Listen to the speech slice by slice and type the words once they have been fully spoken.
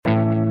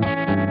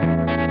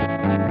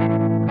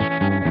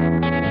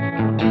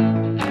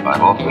I've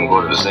often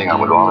quoted as saying I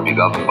would rather be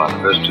governed by the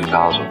first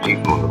 2,000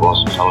 people in the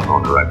Boston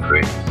Telephone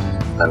Directory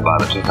than by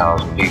the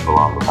 2,000 people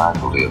on the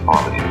faculty of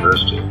Harvard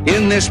University.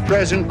 In this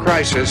present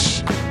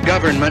crisis,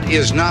 government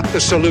is not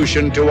the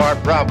solution to our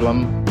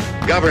problem.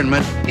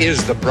 Government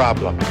is the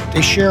problem.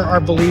 They share our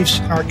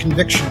beliefs, our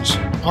convictions,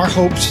 our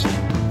hopes,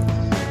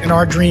 and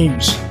our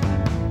dreams.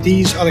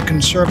 These are the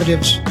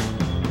conservatives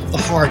of the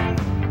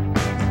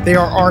heart. They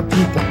are our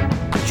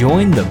people.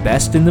 Join the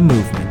best in the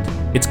movement.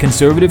 It's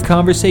Conservative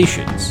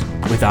Conversations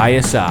with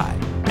ISI,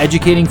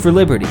 educating for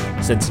liberty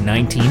since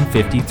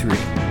 1953.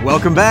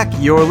 Welcome back.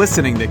 You're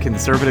listening to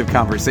Conservative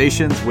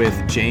Conversations with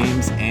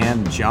James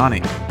and Johnny.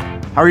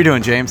 How are you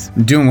doing, James?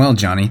 I'm doing well,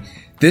 Johnny.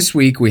 This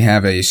week we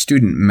have a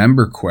student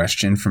member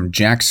question from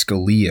Jack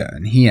Scalia,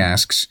 and he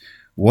asks,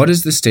 what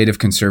is the state of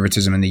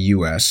conservatism in the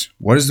U.S.?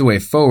 What is the way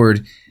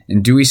forward?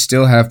 And do we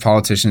still have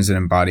politicians that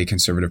embody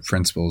conservative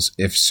principles?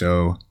 If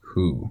so,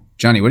 who?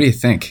 Johnny, what do you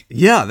think?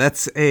 Yeah,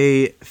 that's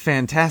a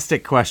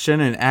fantastic question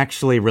and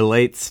actually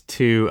relates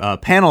to a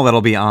panel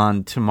that'll be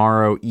on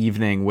tomorrow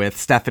evening with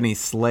Stephanie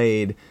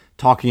Slade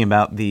talking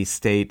about the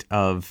state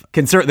of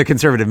the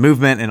conservative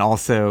movement and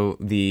also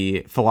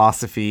the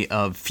philosophy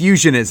of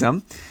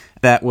fusionism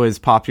that was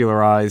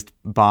popularized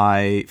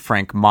by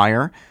Frank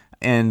Meyer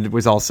and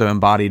was also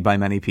embodied by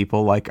many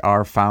people like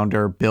our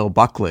founder, Bill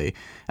Buckley.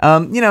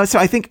 So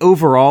I think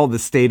overall the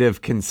state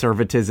of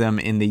conservatism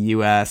in the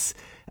U.S.,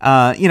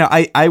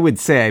 I would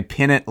say I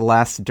pin it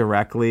less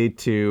directly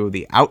to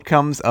the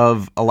outcomes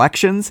of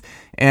elections,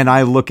 and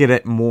I look at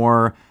it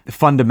more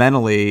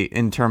fundamentally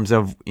in terms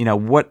of,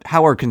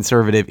 how are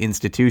conservative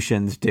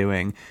institutions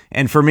doing?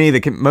 And for me,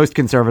 the most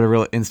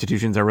conservative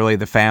institutions are really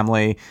the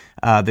family,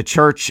 the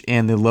church,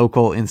 and the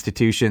local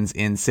institutions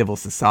in civil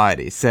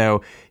society.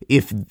 So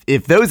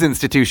if those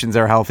institutions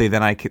are healthy,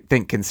 then I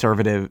think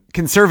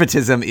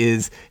conservatism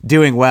is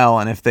doing well,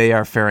 and if they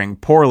are faring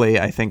poorly,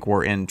 I think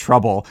we're in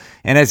trouble.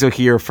 And as you'll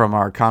hear from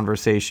our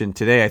conversation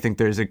today, I think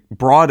there's a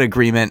broad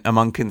agreement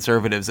among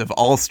conservatives of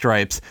all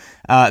stripes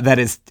that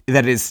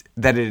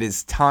it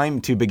is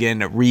time to begin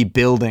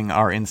rebuilding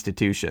our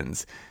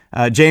institutions.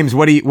 James,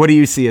 what do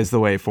you see as the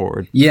way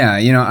forward? Yeah,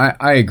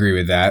 I agree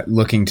with that.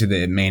 Looking to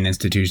the main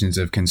institutions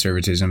of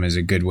conservatism is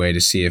a good way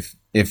to see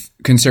if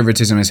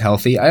conservatism is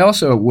healthy. I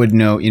also would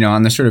note,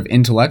 on the sort of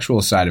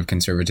intellectual side of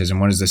conservatism,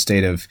 what is the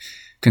state of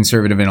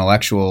conservative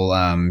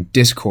intellectual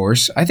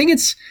discourse? I think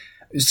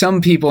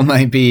some people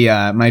might be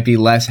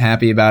less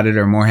happy about it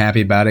or more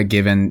happy about it,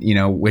 given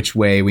which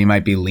way we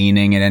might be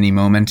leaning at any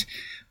moment.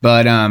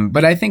 But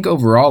I think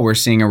overall we're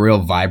seeing a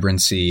real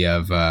vibrancy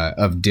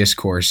of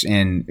discourse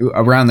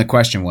around the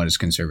question, what is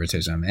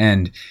conservatism?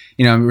 And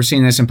we're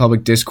seeing this in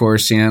public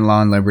discourse, seeing it in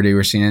Law and Liberty,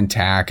 we're seeing it in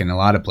TAC and a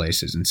lot of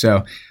places. And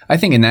so I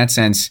think in that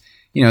sense,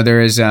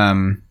 there is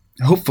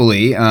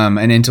hopefully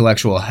an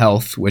intellectual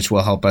health which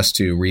will help us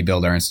to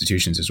rebuild our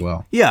institutions as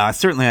well. Yeah,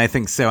 certainly I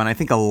think so. And I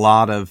think a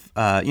lot of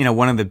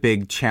one of the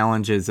big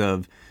challenges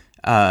of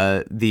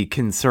the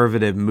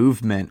conservative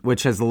movement,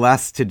 which has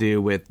less to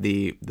do with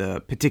the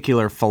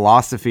particular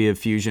philosophy of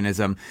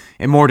fusionism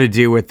and more to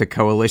do with the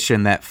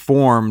coalition that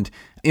formed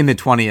in the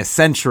 20th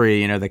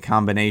century, the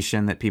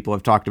combination that people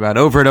have talked about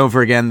over and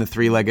over again, the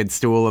three-legged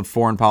stool of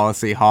foreign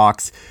policy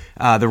hawks,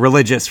 the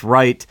religious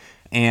right,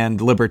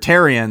 and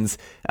libertarians,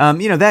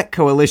 that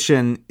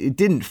coalition, it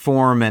didn't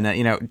form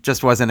and,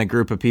 just wasn't a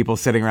group of people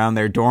sitting around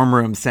their dorm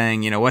room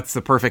saying, what's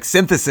the perfect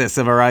synthesis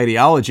of our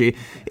ideology.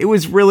 It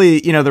was really,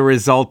 the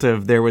result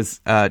of, there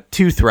was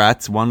two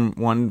threats,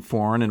 one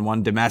foreign and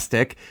one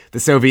domestic, the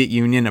Soviet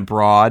Union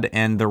abroad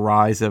and the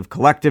rise of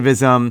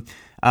collectivism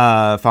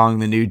following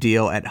the New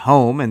Deal at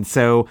home. And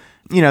so,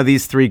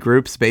 these three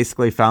groups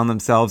basically found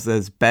themselves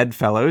as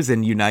bedfellows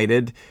and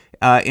united.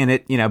 And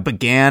it,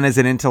 began as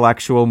an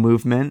intellectual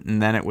movement,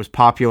 and then it was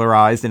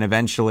popularized and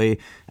eventually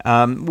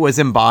was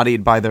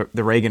embodied by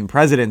the Reagan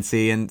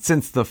presidency. And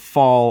since the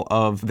fall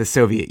of the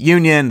Soviet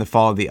Union, the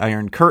fall of the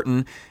Iron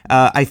Curtain,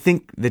 I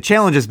think the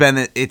challenge has been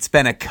that it's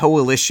been a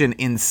coalition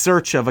in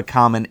search of a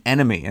common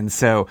enemy. And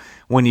so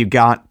when you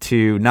got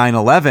to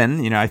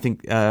 9/11, I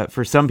think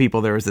for some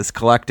people there was this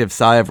collective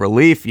sigh of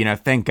relief.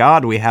 Thank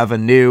God we have a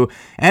new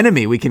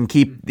enemy. We can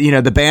keep,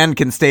 the band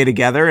can stay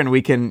together and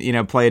we can,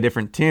 play a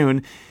different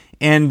tune.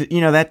 And,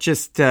 that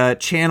just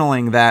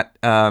channeling that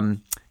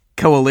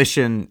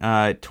coalition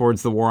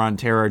towards the war on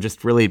terror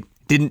just really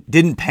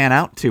didn't pan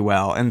out too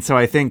well. And so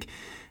I think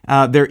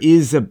there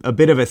is a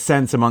bit of a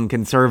sense among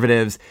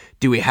conservatives,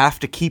 do we have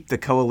to keep the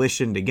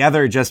coalition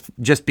together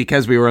just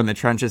because we were in the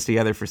trenches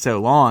together for so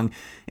long?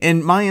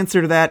 And my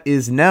answer to that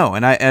is no.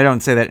 And I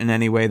don't say that in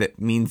any way that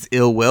means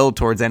ill will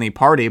towards any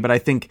party, but I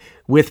think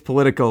with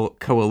political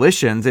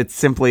coalitions, it's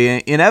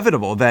simply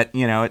inevitable that,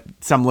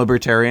 some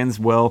libertarians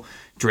will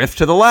drift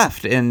to the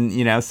left and,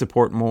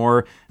 support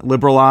more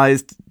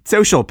liberalized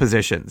social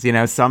positions.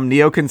 Some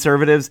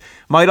neoconservatives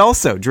might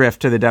also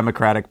drift to the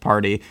Democratic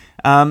Party.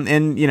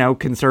 And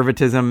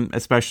conservatism,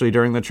 especially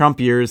during the Trump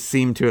years,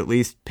 seemed to at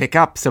least pick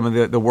up some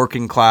of the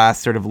working class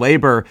sort of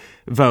labor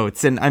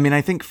votes. And I mean,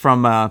 I think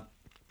from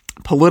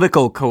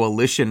political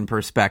coalition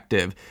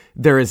perspective,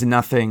 there is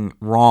nothing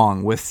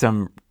wrong with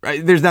some.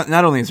 There's not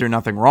only is there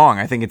nothing wrong,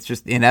 I think it's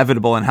just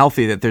inevitable and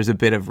healthy that there's a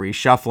bit of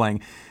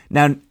reshuffling.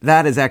 Now,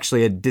 that is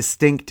actually a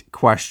distinct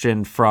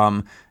question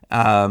from,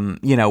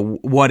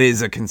 what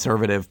is a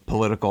conservative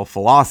political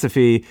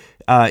philosophy?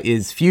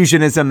 Is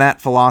fusionism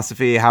that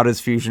philosophy? How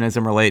does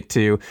fusionism relate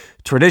to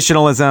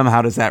traditionalism?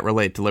 How does that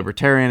relate to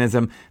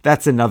libertarianism?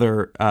 That's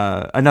another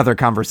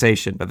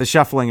conversation. But the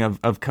shuffling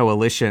of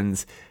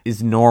coalitions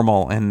is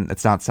normal, and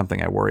it's not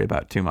something I worry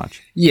about too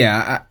much.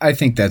 Yeah, I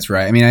think that's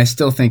right. I mean, I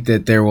still think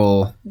that there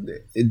will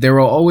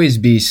always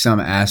be some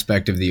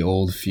aspect of the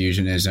old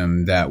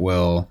fusionism that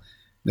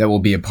will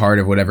be a part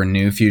of whatever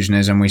new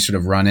fusionism we sort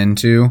of run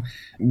into,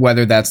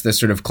 whether that's the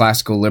sort of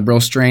classical liberal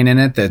strain in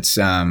it that's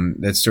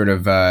sort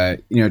of,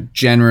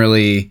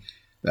 generally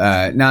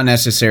not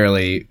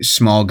necessarily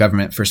small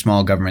government for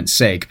small government's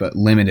sake, but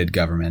limited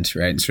government,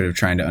 right? And sort of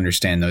trying to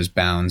understand those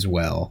bounds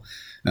well.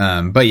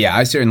 But yeah,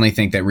 I certainly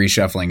think that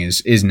reshuffling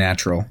is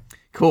natural.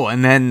 Cool.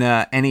 And then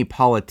any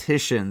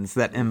politicians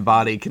that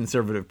embody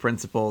conservative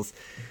principles,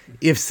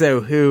 if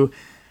so, who?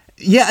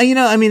 Yeah,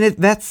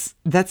 that's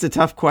a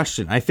tough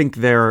question. I think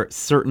there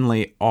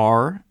certainly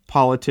are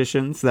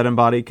politicians that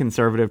embody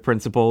conservative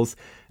principles.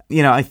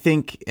 I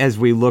think as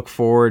we look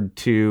forward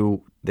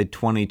to the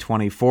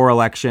 2024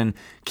 election,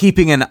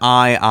 keeping an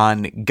eye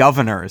on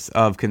governors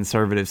of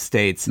conservative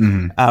states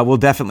will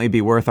definitely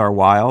be worth our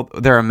while.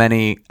 There are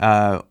many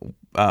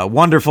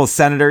wonderful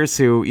senators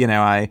who,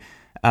 I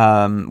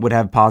would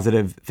have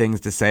positive things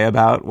to say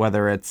about,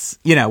 whether it's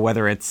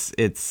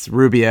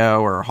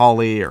Rubio or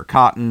Hawley or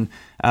Cotton.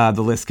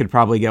 The list could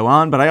probably go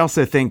on, but I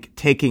also think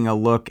taking a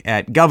look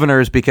at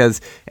governors,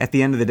 because at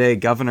the end of the day,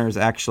 governors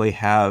actually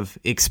have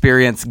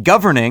experience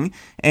governing,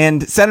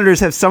 and senators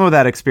have some of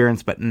that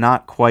experience, but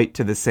not quite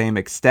to the same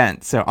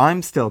extent. So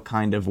I'm still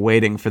kind of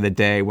waiting for the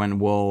day when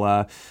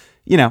we'll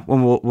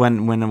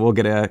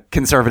get a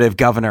conservative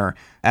governor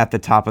at the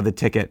top of the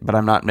ticket, but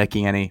I'm not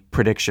making any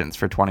predictions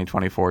for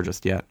 2024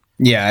 just yet.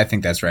 Yeah, I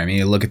think that's right. I mean,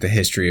 you look at the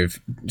history of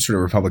sort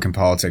of Republican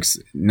politics,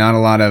 not a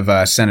lot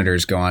of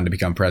senators go on to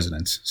become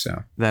presidents.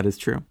 So that is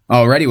true.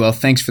 Alrighty, well,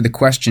 thanks for the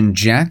question,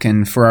 Jack.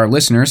 And for our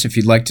listeners, if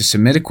you'd like to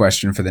submit a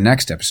question for the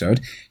next episode,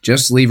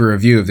 just leave a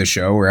review of the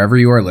show wherever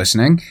you are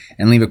listening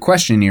and leave a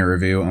question in your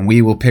review, and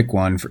we will pick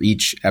one for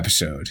each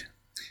episode.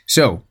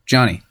 So,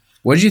 Johnny,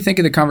 what did you think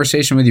of the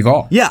conversation with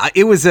Yuval? Yeah,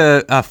 it was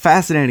a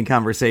fascinating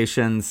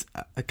conversation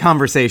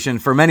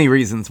for many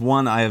reasons.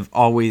 One, I have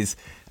always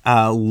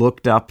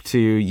looked up to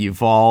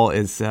Yuval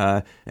as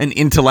an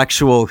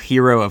intellectual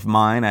hero of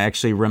mine. I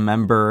actually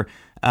remember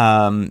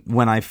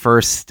when I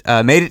first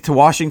made it to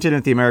Washington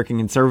at the American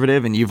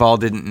Conservative, and Yuval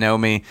didn't know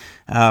me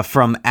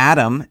from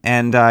Adam,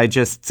 and I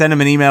just sent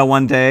him an email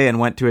one day and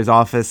went to his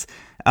office,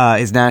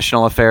 his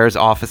national affairs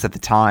office at the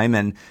time,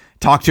 and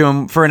talked to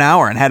him for an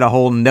hour and had a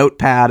whole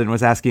notepad and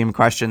was asking him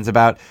questions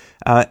about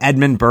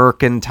Edmund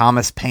Burke and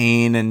Thomas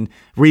Paine and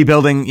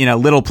rebuilding,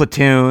 little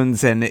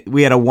platoons. And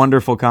we had a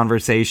wonderful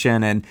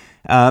conversation and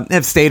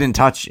have stayed in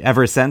touch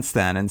ever since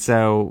then. And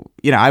so,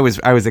 I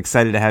was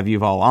excited to have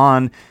Yuval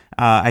on.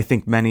 I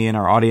think many in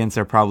our audience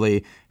are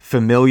probably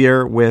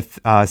familiar with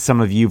some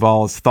of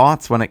Yuval's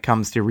thoughts when it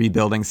comes to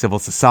rebuilding civil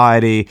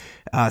society,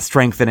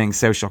 strengthening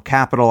social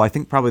capital. I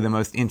think probably the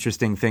most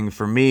interesting thing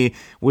for me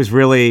was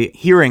really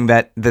hearing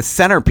that the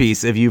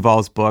centerpiece of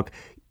Yuval's book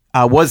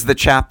was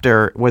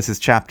his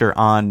chapter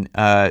on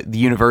the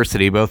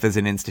university, both as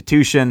an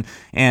institution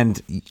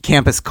and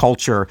campus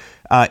culture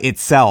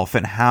itself,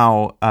 and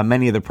how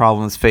many of the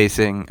problems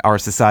facing our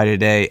society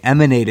today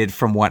emanated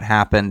from what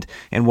happened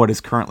and what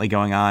is currently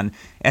going on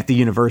at the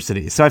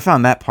university. So I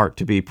found that part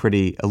to be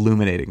pretty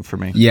illuminating for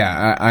me.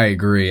 Yeah, I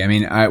agree. I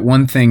mean,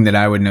 one thing that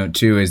I would note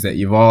too is that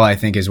Yuval, I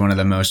think, is one of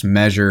the most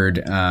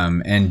measured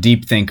and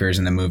deep thinkers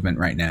in the movement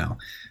right now.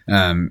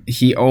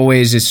 He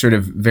always is sort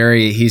of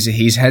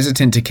he's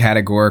hesitant to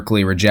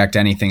categorically reject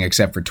anything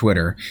except for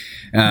Twitter.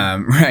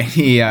 Right.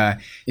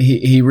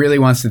 He really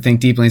wants to think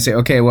deeply and say,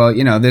 okay, well,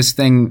 this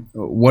thing,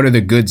 what are the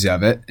goods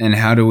of it? And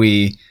how do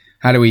we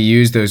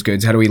use those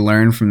goods? How do we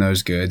learn from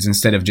those goods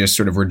instead of just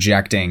sort of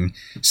rejecting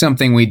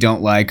something we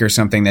don't like or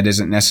something that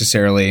isn't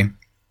necessarily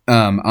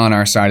on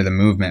our side of the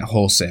movement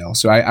wholesale?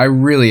 So I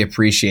really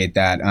appreciate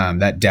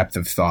that depth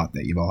of thought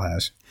that Yuval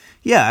has.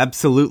 Yeah,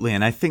 absolutely.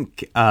 And I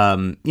think,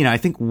 I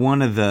think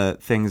one of the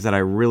things that I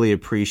really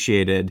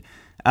appreciated,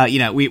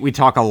 we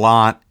talk a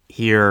lot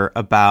here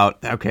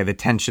about, the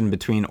tension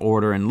between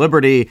order and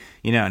liberty,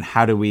 and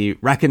how do we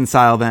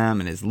reconcile them?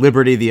 And is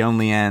liberty the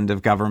only end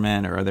of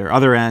government, or are there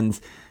other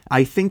ends?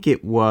 I think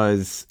it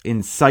was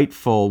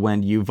insightful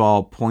when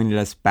Yuval pointed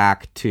us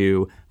back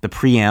to the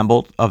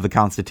preamble of the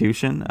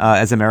Constitution.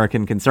 As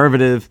American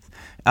conservatives,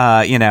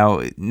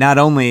 not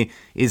only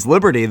is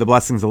liberty, the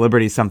blessings of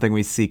liberty, something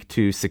we seek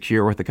to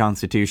secure with the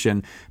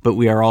Constitution, but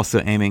we are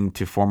also aiming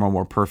to form a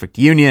more perfect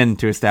union,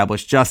 to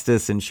establish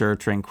justice, ensure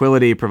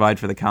tranquility, provide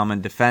for the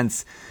common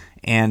defense,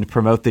 and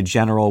promote the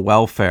general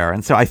welfare.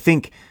 And so I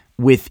think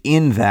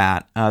within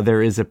that,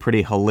 there is a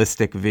pretty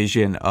holistic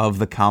vision of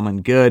the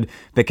common good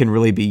that can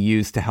really be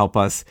used to help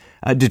us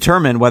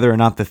determine whether or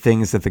not the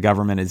things that the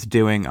government is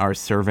doing are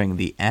serving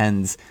the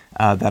ends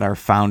that our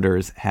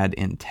founders had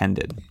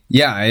intended.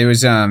 Yeah, it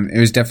was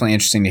definitely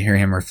interesting to hear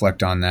him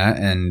reflect on that,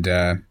 and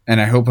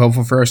I hope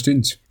helpful for our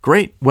students.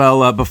 Great.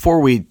 Well, before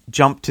we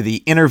jump to the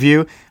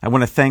interview, I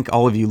want to thank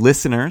all of you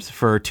listeners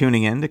for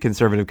tuning in to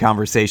Conservative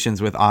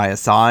Conversations with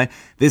ISI.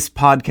 This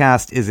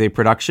podcast is a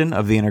production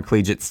of the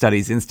Intercollegiate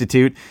Studies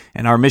Institute,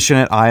 and our mission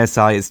at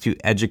ISI is to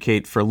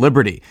educate for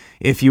liberty.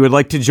 If you would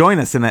like to join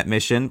us in that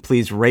mission,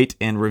 please rate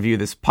and review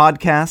this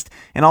podcast,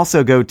 and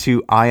also go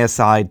to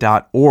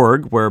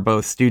isi.org, where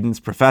both students,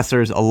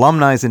 professors,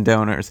 alumni, and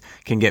donors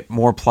can get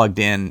more plugged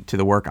in to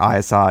the work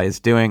ISI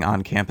is doing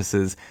on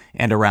campuses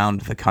and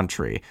around the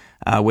country.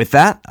 With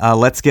that,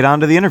 let's get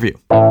on to the interview.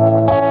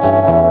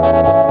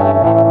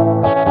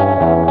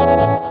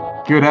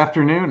 Good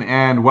afternoon,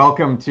 and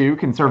welcome to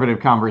Conservative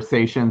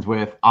Conversations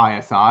with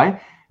ISI.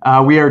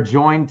 We are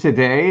joined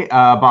today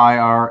by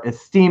our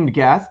esteemed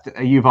guest,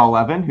 Yuval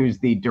Levin, who's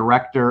the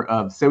Director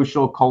of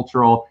Social,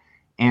 Cultural,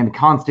 and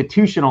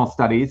Constitutional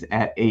Studies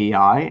at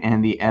AEI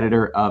and the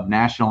editor of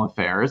National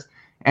Affairs.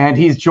 And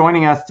he's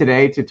joining us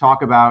today to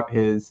talk about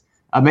his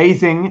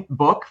amazing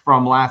book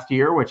from last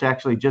year, which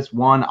actually just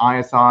won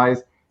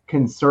ISI's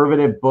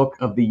Conservative Book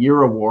of the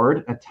Year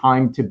Award, A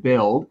Time to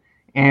Build.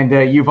 And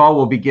Yuval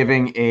will be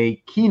giving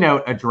a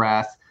keynote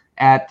address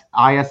at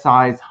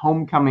ISI's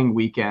homecoming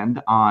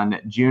weekend on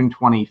June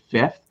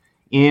 25th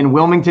in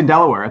Wilmington,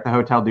 Delaware at the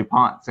Hotel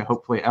DuPont. So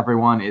hopefully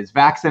everyone is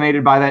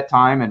vaccinated by that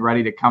time and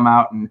ready to come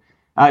out and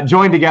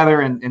join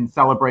together and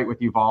celebrate with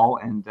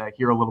Yuval and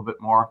hear a little bit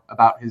more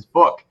about his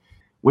book.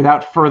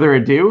 Without further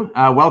ado,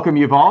 welcome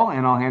Yuval,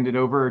 and I'll hand it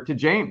over to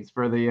James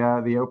for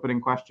the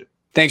opening question.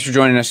 Thanks for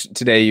joining us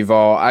today,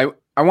 Yuval.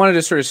 I wanted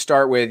to sort of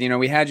start with,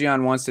 we had you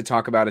on once to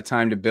talk about A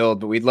Time to Build,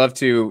 but we'd love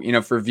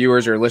to, for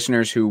viewers or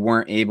listeners who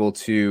weren't able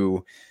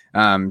to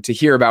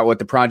hear about what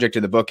the project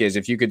of the book is,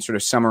 if you could sort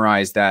of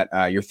summarize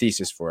that, your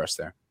thesis for us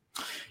there.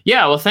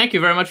 Yeah, well, thank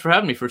you very much for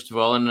having me, first of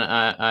all, and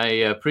I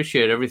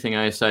appreciate everything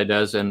ISI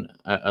does, and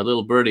a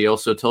little birdie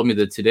also told me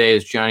that today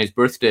is Johnny's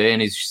birthday,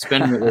 and he's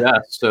spending it with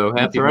us, so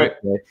happy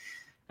birthday.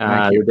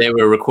 The day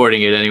we're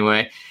recording it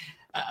anyway.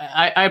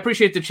 I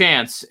appreciate the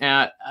chance.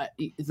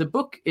 The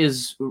book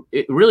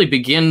it really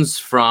begins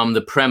from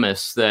the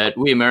premise that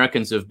we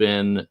Americans have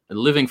been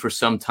living for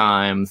some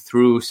time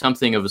through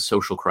something of a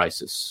social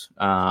crisis,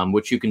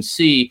 which you can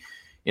see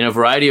in a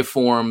variety of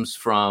forms,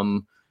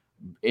 from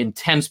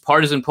intense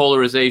partisan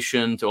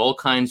polarization to all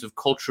kinds of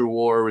culture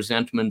war,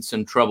 resentments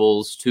and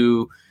troubles,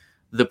 to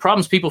the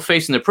problems people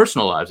face in their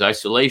personal lives: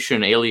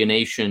 isolation,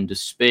 alienation,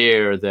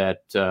 despair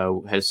that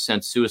has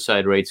sent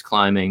suicide rates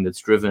climbing, that's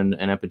driven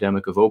an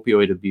epidemic of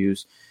opioid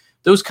abuse.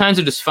 Those kinds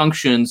of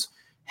dysfunctions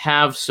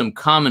have some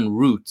common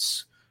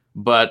roots,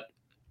 but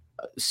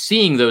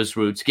seeing those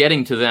roots,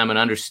 getting to them and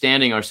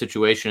understanding our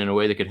situation in a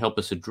way that could help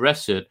us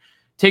address it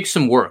takes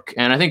some work.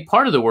 And I think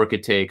part of the work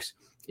it takes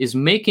is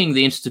making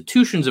the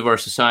institutions of our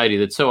society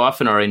that so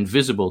often are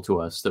invisible to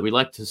us, that we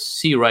like to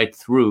see right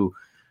through,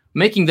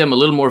 making them a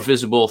little more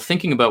visible,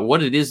 thinking about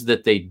what it is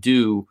that they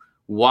do,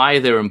 why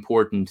they're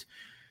important.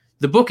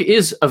 The book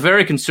is a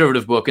very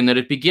conservative book in that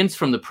it begins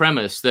from the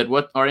premise that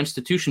what our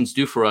institutions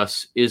do for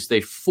us is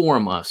they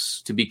form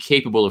us to be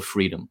capable of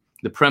freedom.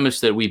 The premise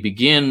that we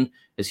begin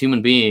as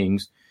human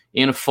beings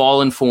in a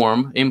fallen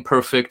form,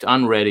 imperfect,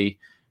 unready,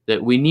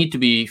 that we need to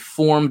be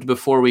formed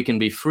before we can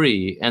be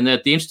free, and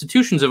that the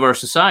institutions of our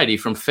society,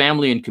 from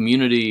family and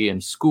community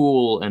and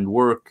school and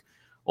work,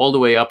 all the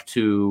way up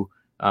to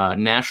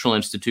national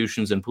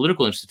institutions and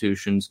political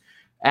institutions,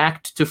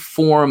 act to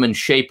form and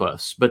shape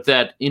us. But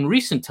that in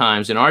recent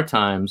times, in our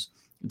times,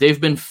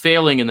 they've been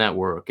failing in that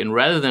work. And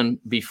rather than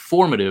be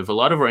formative, a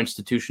lot of our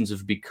institutions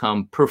have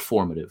become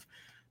performative.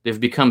 They've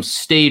become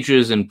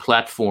stages and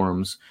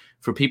platforms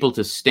for people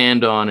to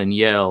stand on and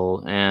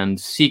yell and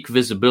seek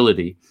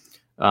visibility,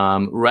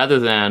 rather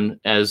than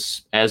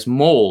as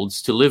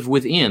molds to live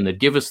within that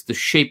give us the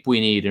shape we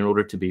need in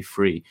order to be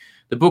free.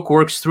 The book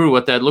works through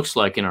what that looks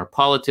like in our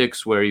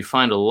politics, where you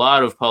find a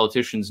lot of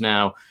politicians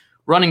now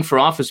running for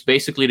office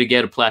basically to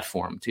get a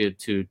platform, to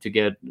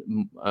get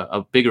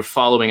a bigger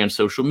following on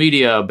social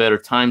media, a better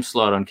time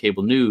slot on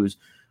cable news,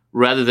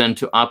 rather than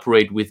to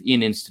operate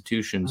within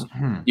institutions.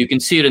 Mm-hmm. You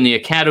can see it in the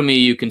academy.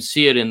 You can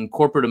see it in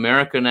corporate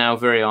America now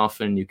very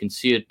often. You can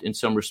see it in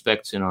some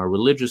respects in our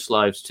religious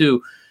lives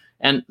too.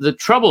 And the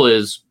trouble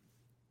is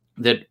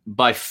that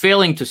by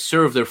failing to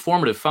serve their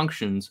formative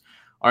functions,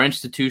 our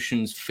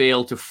institutions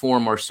fail to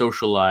form our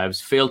social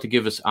lives, fail to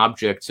give us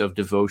objects of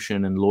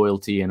devotion and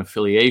loyalty and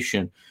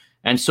affiliation,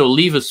 and so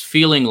leave us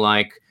feeling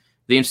like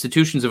the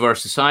institutions of our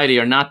society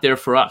are not there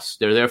for us.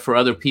 They're there for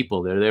other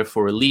people. They're there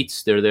for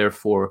elites. They're there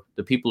for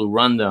the people who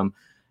run them.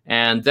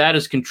 And that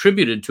has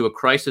contributed to a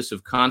crisis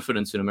of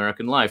confidence in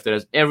American life that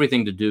has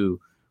everything to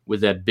do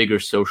with that bigger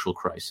social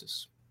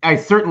crisis. I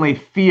certainly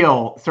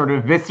feel sort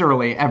of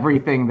viscerally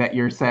everything that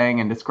you're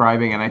saying and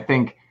describing, and I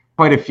think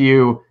quite a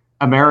few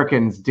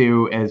Americans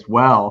do as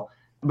well.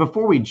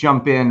 Before we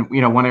jump in,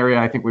 one area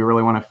I think we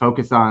really want to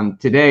focus on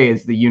today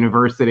is the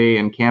university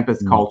and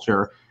campus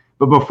culture.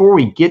 But before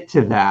we get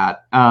to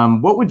that,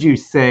 what would you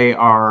say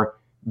are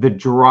the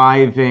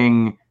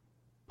driving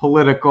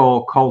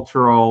political,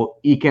 cultural,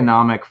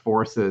 economic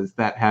forces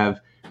that have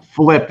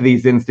flipped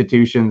these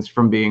institutions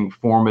from being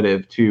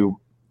formative to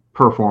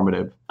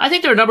performative? I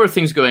think there are a number of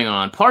things going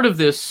on. Part of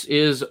this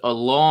is a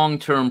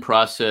long-term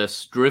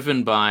process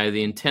driven by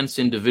the intense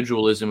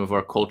individualism of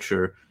our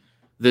culture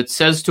that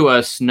says to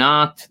us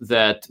not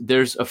that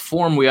there's a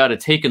form we ought to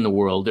take in the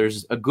world,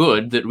 there's a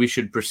good that we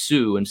should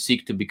pursue and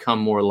seek to become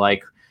more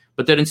like,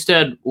 but that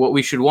instead what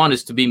we should want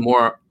is to be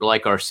more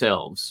like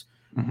ourselves.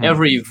 Mm-hmm.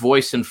 Every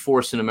voice and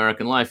force in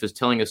American life is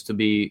telling us to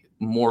be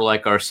more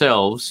like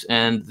ourselves,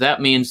 and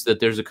that means that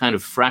there's a kind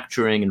of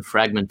fracturing and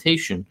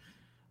fragmentation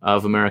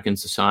of American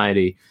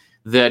society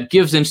that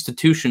gives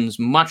institutions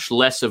much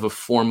less of a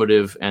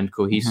formative and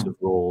cohesive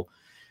role.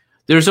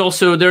 There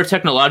are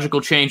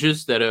technological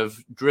changes that have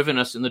driven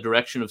us in the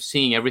direction of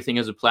seeing everything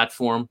as a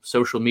platform.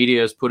 Social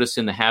media has put us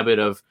in the habit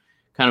of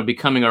kind of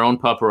becoming our own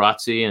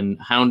paparazzi and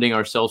hounding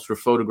ourselves for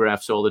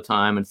photographs all the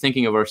time and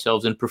thinking of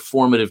ourselves in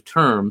performative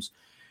terms.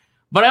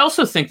 But I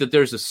also think that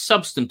there's a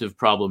substantive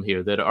problem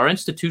here, that our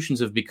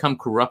institutions have become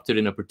corrupted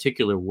in a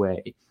particular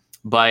way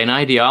by an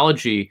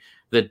ideology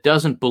that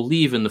doesn't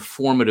believe in the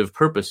formative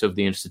purpose of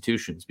the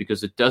institutions,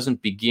 because it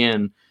doesn't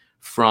begin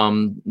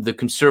from the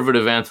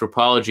conservative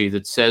anthropology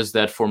that says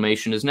that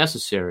formation is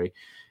necessary,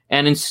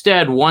 and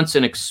instead wants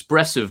an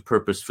expressive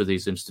purpose for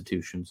these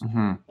institutions.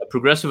 A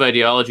progressive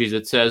ideology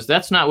that says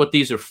that's not what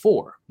these are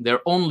for.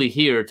 They're only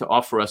here to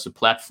offer us a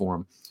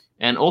platform.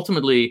 And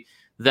ultimately,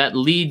 that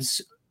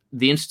leads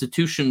the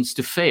institutions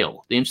to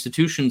fail. The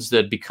institutions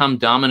that become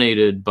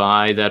dominated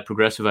by that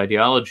progressive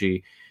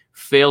ideology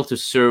fail to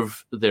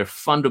serve their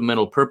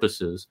fundamental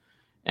purposes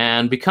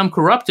and become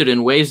corrupted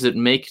in ways that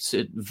makes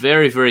it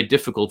very, very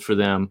difficult for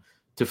them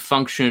to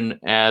function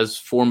as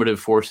formative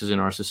forces in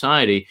our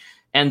society.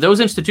 And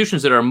those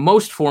institutions that are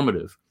most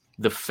formative,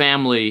 the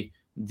family,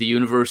 the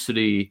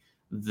university,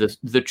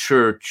 the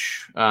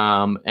church,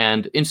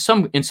 and in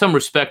some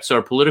respects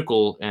our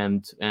political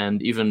and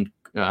even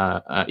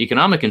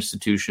economic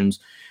institutions,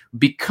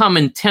 become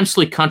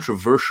intensely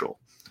controversial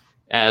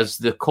as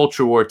the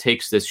culture war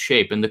takes this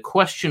shape. And the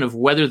question of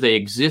whether they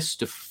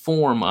exist to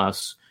form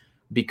us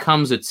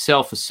becomes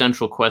itself a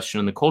central question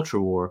in the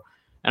culture war.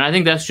 And I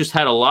think that's just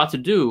had a lot to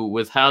do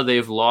with how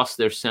they've lost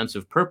their sense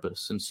of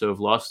purpose, and so have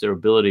lost their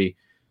ability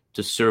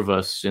to serve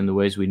us in the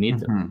ways we need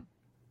them.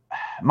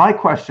 My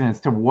question is,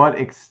 to what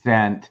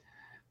extent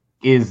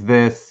is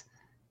this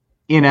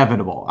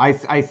inevitable?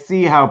 I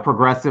see how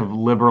progressive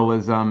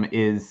liberalism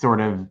is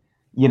sort of,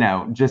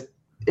 just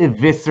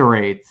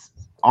eviscerates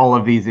all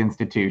of these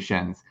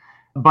institutions.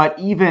 But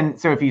even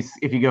so,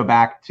 if you go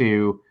back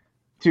to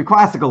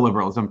classical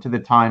liberalism, to the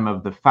time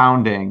of the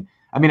founding,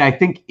 I mean, I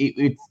think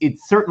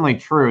it's certainly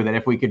true that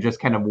if we could just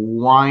kind of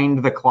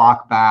wind the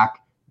clock back,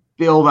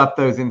 build up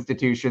those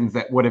institutions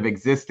that would have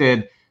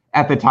existed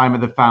at the time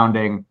of the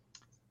founding,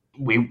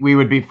 we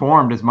would be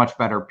formed as much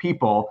better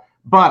people.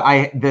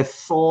 But the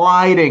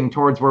sliding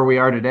towards where we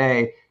are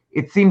today,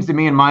 it seems to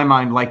me in my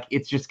mind like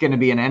it's just going to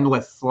be an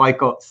endless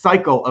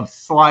cycle of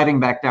sliding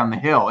back down the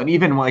hill. And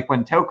even like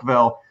when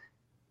Tocqueville,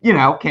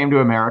 came to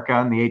America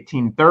in the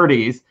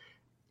 1830s,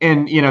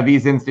 and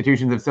these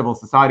institutions of civil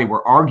society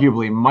were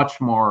arguably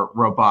much more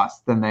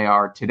robust than they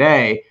are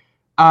today.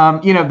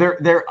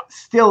 There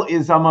still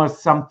is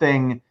almost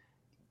something.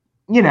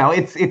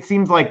 It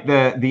seems like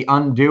the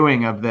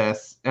undoing of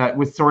this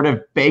was sort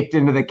of baked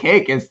into the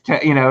cake,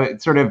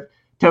 sort of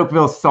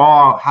Tocqueville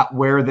saw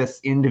where this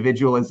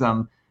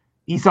individualism,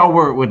 he saw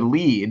where it would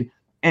lead,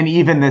 and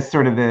even this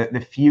sort of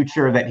the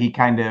future that he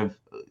kind of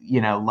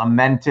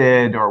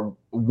lamented or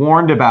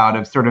warned about,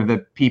 of sort of the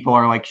people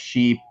are like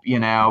sheep,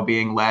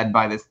 being led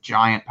by this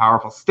giant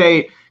powerful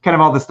state, kind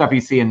of all the stuff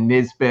you see in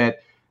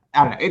Nisbet.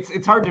 I don't know.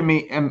 It's hard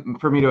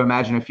for me to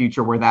imagine a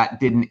future where that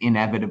didn't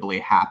inevitably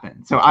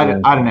happen. So I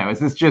don't know. Is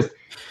this just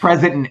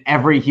present in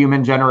every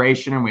human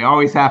generation and we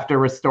always have to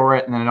restore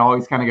it and then it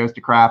always kind of goes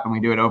to crap and we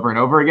do it over and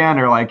over again?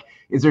 Or like,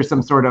 is there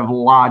some sort of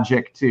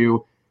logic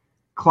to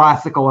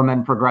classical and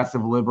then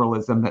progressive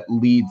liberalism that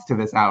leads to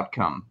this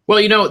outcome?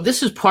 Well,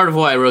 this is part of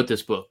why I wrote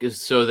this book, is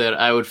so that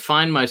I would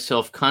find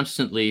myself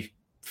constantly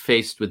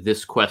faced with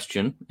this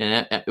question,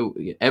 and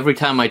every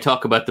time I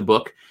talk about the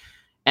book,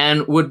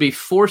 and would be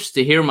forced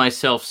to hear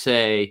myself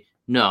say,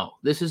 no,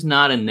 this is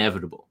not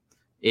inevitable.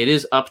 It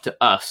is up to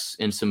us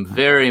in some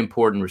very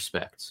important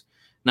respects.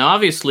 Now,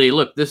 obviously,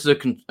 look, this is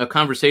a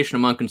conversation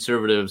among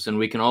conservatives, and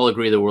we can all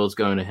agree the world's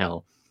going to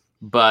hell.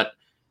 But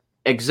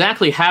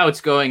exactly how it's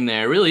going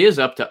there really is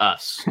up to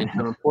us in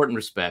some important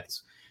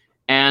respects.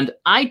 And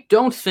I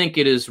don't think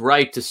it is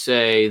right to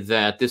say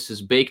that this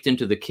is baked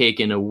into the cake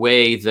in a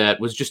way that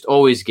was just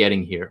always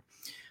getting here.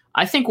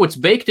 I think what's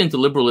baked into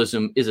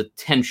liberalism is a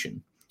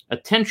tension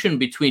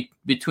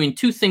between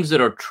two things that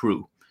are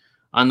true.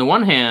 On the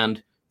one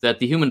hand, that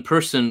the human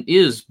person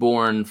is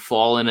born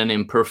fallen and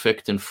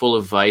imperfect and full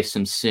of vice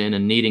and sin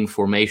and needing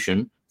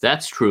formation.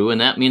 That's true,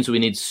 and that means we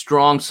need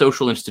strong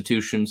social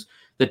institutions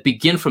that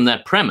begin from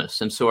that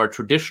premise, and so are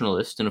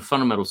traditionalist in a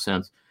fundamental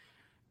sense.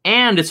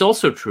 And it's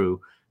also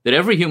true that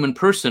every human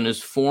person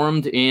is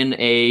formed in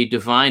a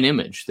divine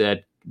image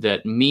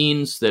that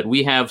means that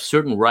we have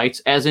certain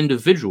rights as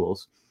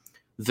individuals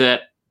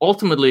that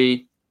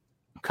ultimately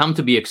come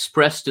to be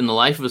expressed in the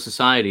life of a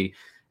society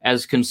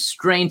as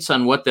constraints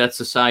on what that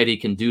society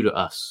can do to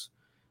us.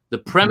 The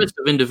premise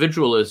of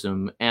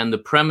individualism and the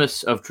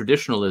premise of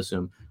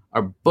traditionalism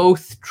are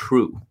both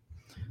true.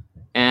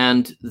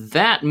 And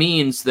that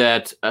means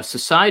that a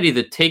society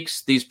that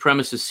takes these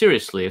premises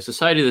seriously, a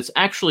society that's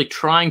actually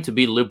trying to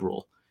be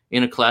liberal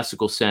in a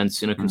classical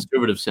sense, in a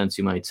conservative sense,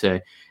 you might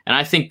say, and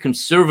I think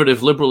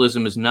conservative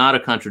liberalism is not a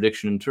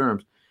contradiction in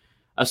terms,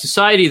 a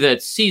society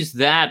that sees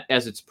that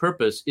as its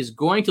purpose is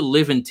going to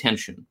live in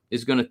tension,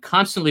 is going to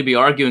constantly be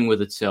arguing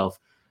with itself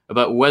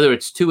about whether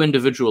it's too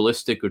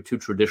individualistic or too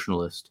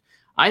traditionalist.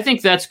 I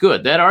think that's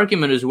good. That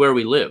argument is where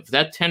we live.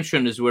 That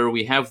tension is where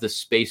we have the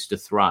space to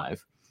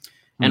thrive.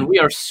 And we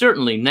are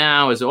certainly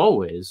now, as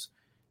always,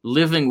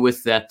 living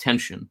with that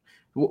tension.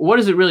 What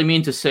does it really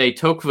mean to say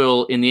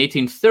Tocqueville in the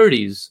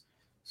 1830s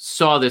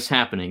saw this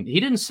happening? He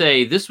didn't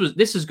say this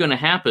is going to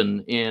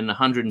happen in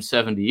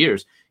 170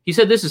 years. He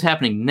said this is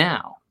happening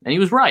now. And he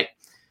was right.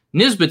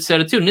 Nisbet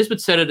said it too.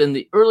 Nisbet said it in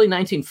the early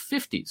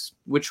 1950s,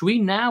 which we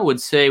now would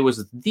say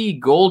was the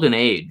golden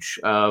age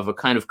of a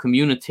kind of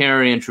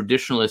communitarian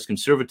traditionalist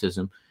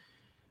conservatism.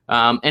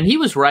 And he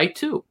was right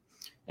too.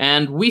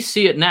 And we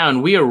see it now,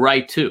 and we are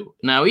right too.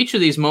 Now, each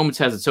of these moments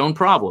has its own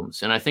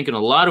problems. And I think in a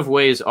lot of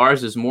ways,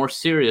 ours is more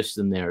serious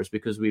than theirs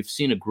because we've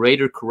seen a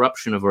greater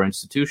corruption of our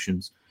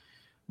institutions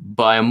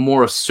by a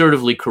more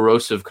assertively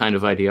corrosive kind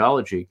of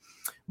ideology.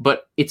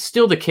 But it's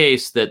still the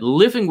case that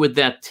living with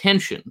that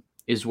tension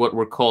is what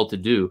we're called to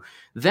do.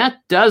 That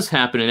does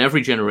happen in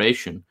every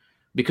generation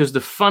because the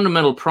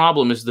fundamental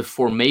problem is the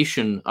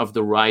formation of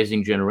the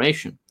rising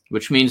generation,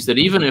 which means that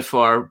even if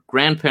our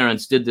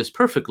grandparents did this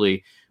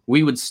perfectly,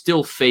 we would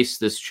still face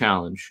this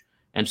challenge,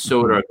 and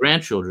so would our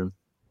grandchildren.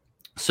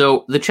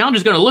 So the challenge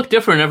is going to look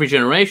different in every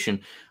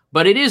generation,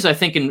 but it is, I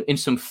think, in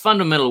some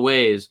fundamental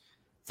ways,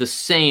 the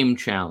same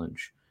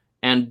challenge.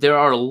 And there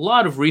are a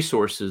lot of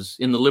resources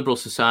in the liberal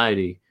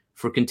society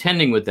for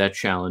contending with that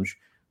challenge,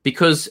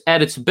 because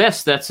at its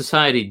best, that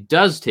society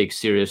does take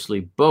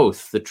seriously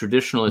both the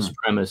traditionalist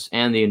premise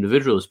and the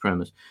individualist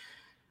premise.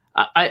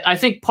 I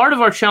think part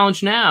of our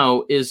challenge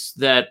now is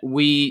that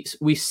we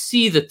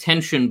see the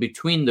tension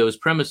between those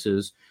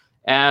premises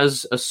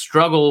as a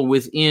struggle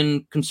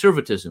within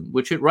conservatism,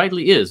 which it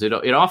rightly is.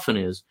 It often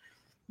is.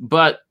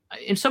 But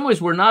in some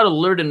ways, we're not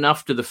alert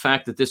enough to the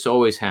fact that this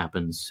always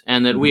happens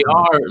and that we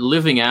are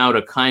living out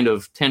a kind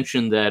of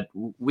tension that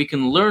we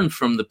can learn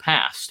from the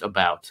past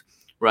about,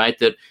 right?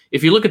 That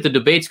if you look at the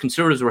debates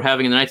conservatives were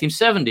having in the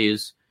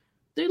 1970s,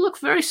 they look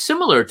very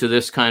similar to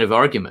this kind of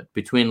argument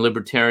between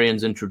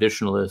libertarians and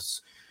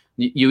traditionalists.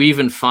 You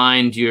even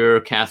find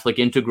your Catholic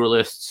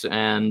integralists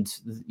and,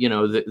 you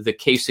know, the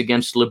case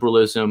against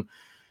liberalism.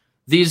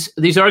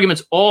 These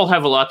arguments all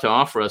have a lot to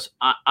offer us.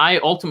 I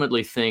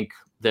ultimately think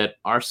that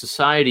our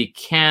society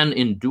can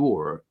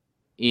endure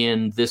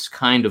in this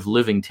kind of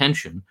living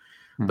tension,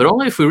 but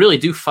only if we really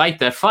do fight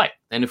that fight.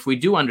 And if we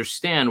do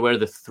understand where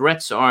the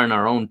threats are in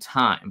our own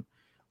time,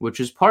 which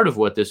is part of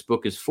what this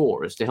book is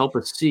for, is to help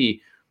us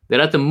see that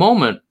at the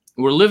moment,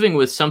 we're living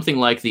with something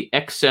like the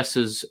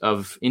excesses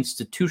of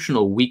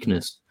institutional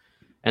weakness.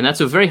 And that's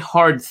a very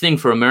hard thing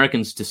for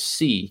Americans to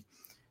see,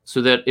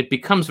 so that it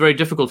becomes very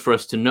difficult for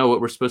us to know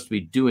what we're supposed to be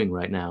doing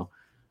right now.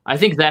 I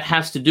think that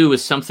has to do with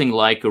something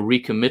like a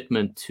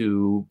recommitment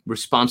to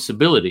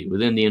responsibility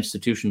within the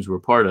institutions we're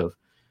part of.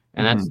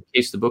 And that's the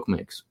case the book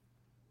makes.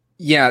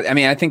 Yeah, I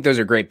mean, I think those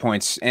are great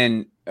points.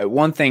 And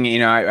one thing, you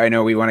know, I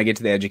know we want to get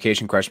to the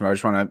education question, but I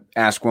just want to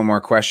ask one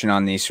more question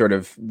on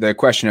the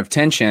question of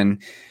tension.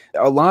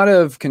 A lot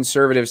of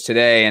conservatives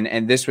today,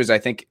 and this was, I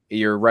think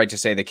you're right to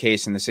say, the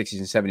case in the 60s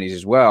and 70s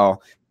as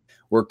well,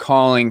 were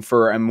calling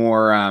for a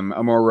more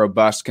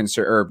robust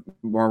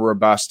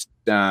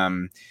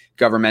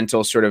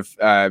governmental sort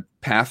of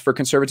path for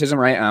conservatism,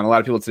 right? A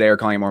lot of people today are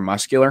calling it more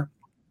muscular,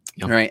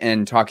 right?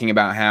 And talking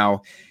about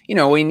how, you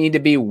know, we need to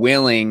be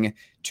willing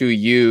to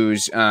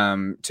use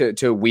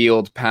to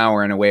wield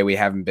power in a way we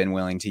haven't been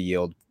willing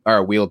to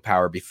wield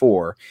power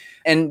before.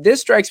 And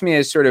this strikes me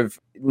as sort of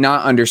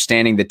not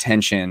understanding the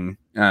tension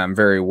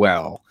very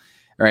well,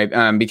 right?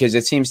 Because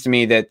it seems to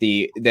me that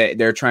that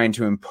they're trying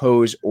to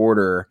impose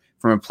order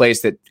from a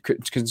place that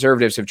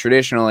conservatives have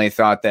traditionally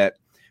thought that,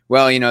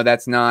 well, you know,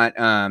 that's not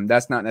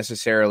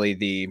necessarily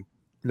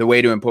the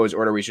way to impose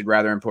order. We should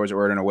rather impose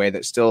order in a way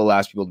that still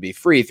allows people to be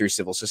free through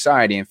civil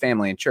society and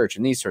family and church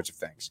and these sorts of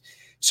things.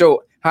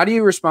 So how do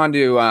you respond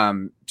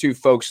to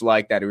folks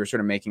like that who are sort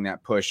of making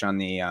that push on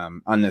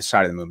this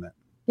side of the movement?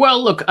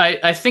 Well, look,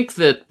 I think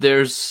that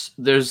there's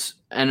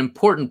an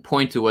important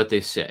point to what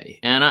they say,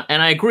 and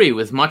I agree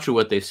with much of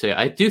what they say.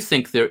 I do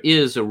think there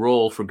is a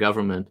role for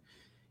government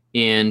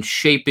in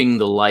shaping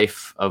the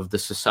life of the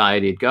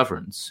society it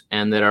governs,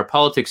 and that our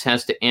politics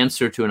has to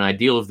answer to an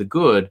ideal of the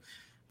good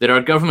that our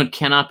government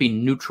cannot be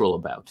neutral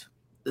about.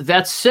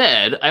 That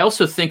said, I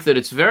also think that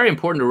it's very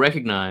important to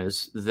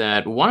recognize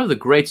that one of the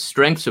great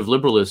strengths of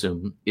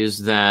liberalism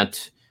is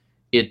that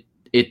it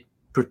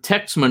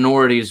protects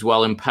minorities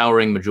while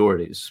empowering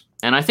majorities.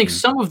 And I think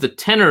some of the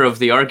tenor of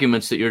the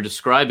arguments that you're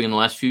describing in the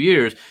last few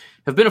years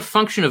have been a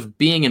function of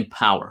being in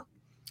power.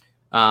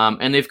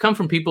 And they've come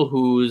from people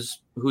whose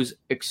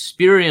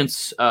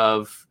experience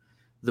of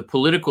the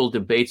political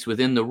debates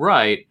within the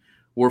right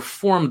were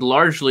formed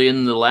largely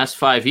in the last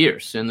 5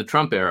 years, in the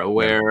Trump era,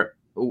 where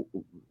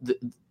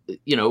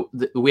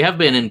we have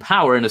been in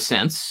power in a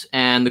sense.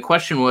 And the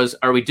question was,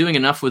 are we doing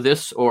enough with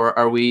this, or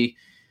are we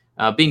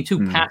being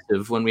too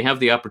passive when we have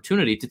the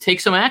opportunity to take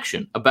some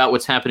action about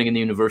what's happening in the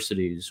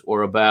universities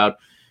or about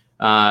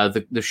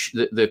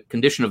the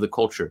condition of the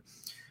culture?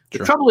 The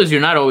trouble is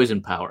you're not always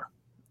in power.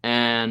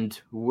 And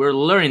we're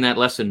learning that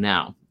lesson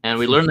now. And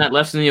we learned that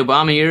lesson in the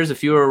Obama years.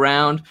 If you were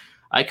around,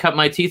 I cut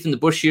my teeth in the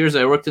Bush years.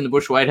 I worked in the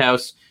Bush White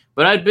House.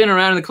 But I'd been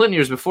around in the Clinton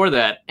years before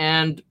that.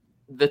 And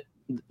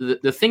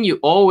the thing you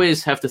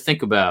always have to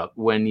think about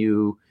when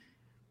you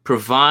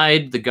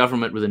provide the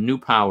government with a new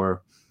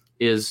power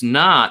is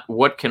not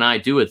what can I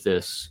do with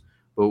this,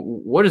 but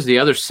what is the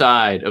other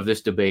side of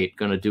this debate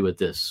going to do with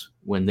this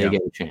when they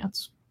get a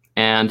chance?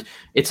 And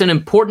it's an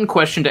important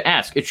question to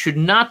ask. It should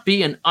not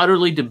be an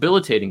utterly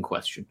debilitating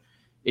question.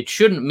 It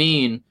shouldn't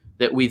mean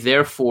that we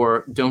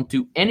therefore don't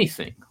do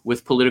anything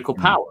with political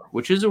power,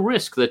 which is a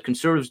risk that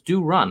conservatives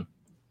do run.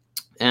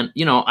 And,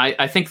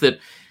 I think that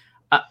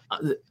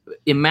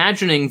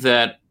imagining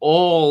that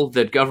all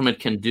that government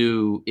can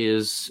do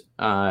is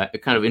kind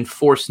of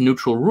enforce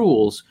neutral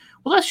rules,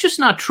 well, that's just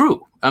not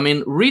true. I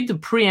mean, read the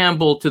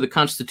preamble to the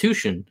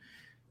Constitution.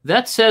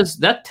 That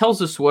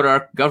tells us what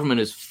our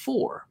government is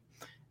for.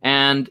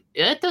 And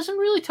it doesn't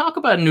really talk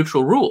about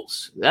neutral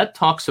rules. That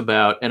talks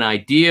about an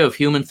idea of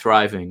human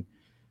thriving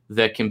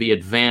that can be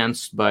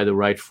advanced by the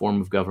right form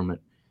of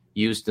government,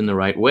 used in the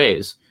right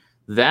ways.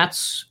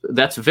 That's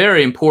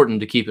very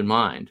important to keep in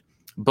mind.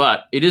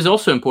 But it is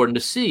also important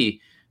to see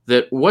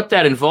that what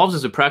that involves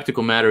as a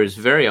practical matter is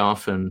very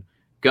often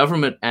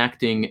government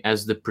acting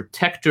as the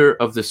protector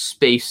of the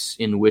space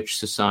in which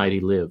society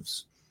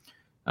lives.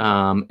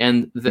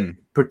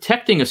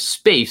 Protecting a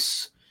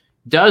space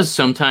does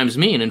sometimes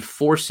mean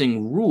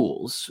enforcing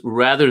rules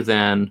rather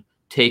than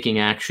taking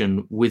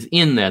action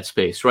within that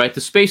space, right? The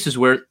space is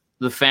where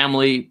the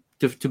family,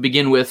 to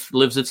begin with,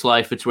 lives its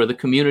life. It's where the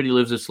community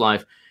lives its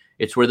life.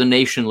 It's where the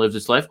nation lives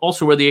its life,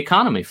 also where the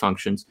economy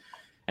functions.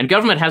 And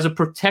government has a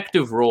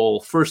protective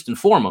role, first and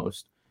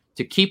foremost,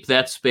 to keep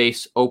that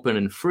space open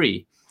and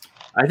free.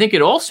 I think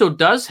it also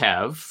does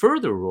have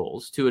further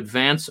roles to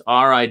advance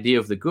our idea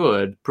of the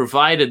good,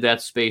 provided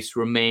that space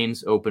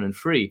remains open and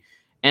free.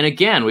 And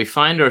again, we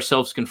find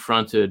ourselves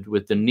confronted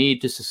with the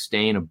need to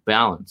sustain a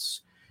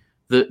balance.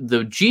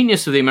 The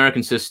genius of the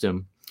American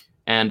system,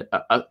 and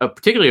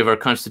particularly of our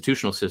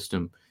constitutional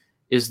system,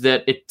 is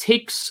that it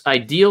takes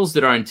ideals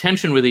that are in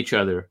tension with each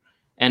other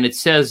and it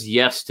says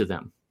yes to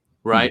them,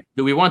 right?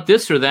 Do we want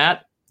this or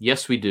that?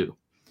 Yes, we do.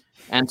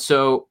 And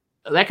so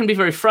that can be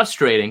very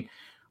frustrating,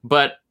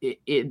 but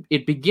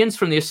it begins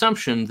from the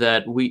assumption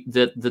that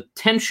the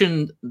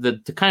tension,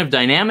 the kind of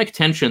dynamic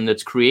tension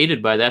that's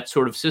created by that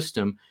sort of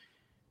system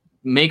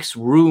makes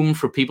room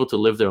for people to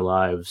live their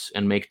lives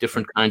and make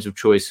different kinds of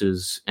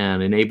choices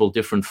and enable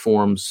different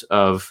forms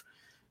of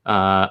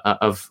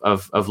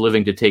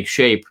living to take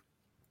shape.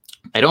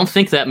 I don't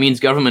think that means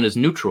government is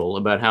neutral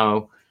about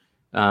how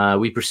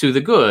we pursue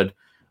the good,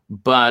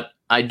 but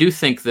I do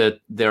think that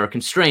there are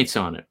constraints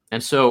on it.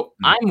 And so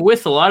I'm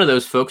with a lot of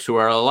those folks a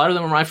lot of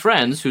them are my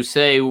friends, who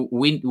say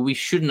we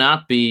should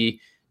not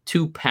be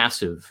too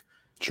passive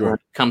when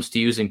it comes to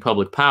using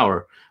public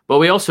power. But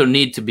we also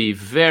need to be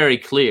very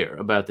clear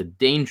about the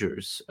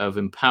dangers of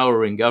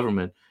empowering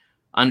government,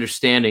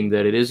 understanding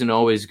that it isn't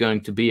always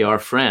going to be our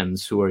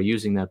friends who are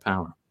using that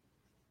power.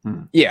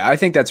 Yeah, I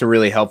think that's a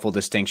really helpful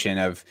distinction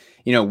of,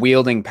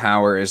 wielding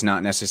power is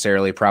not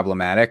necessarily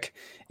problematic.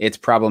 It's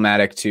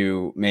problematic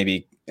to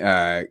maybe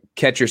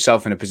catch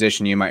yourself in a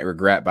position you might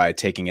regret by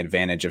taking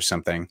advantage of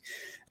something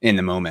in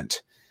the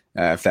moment,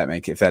 if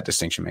that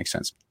distinction makes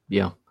sense.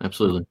 Yeah,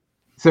 absolutely.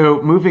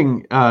 So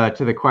moving to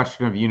the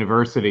question of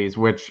universities,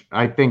 which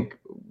I think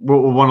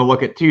we'll want to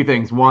look at two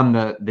things. One,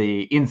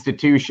 the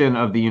institution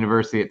of the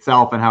university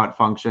itself and how it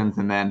functions,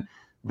 and then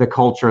the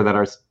culture that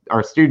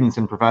our students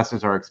and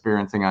professors are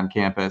experiencing on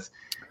campus.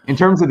 In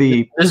terms of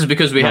this is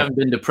because we haven't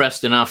been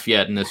depressed enough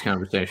yet in this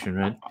conversation,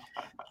 right?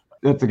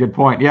 That's a good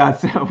point. Yeah.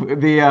 So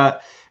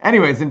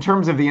anyways, in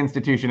terms of the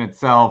institution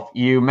itself,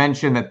 you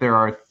mentioned that there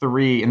are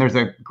three, and there's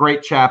a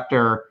great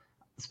chapter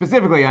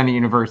specifically on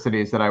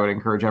universities that I would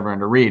encourage everyone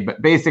to read,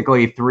 but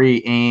basically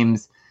three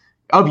aims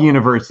of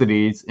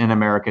universities in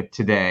America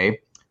today.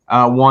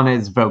 One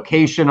is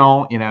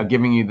vocational,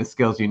 giving you the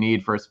skills you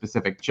need for a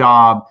specific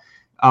job.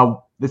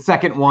 The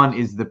second one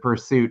is the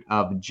pursuit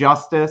of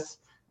justice,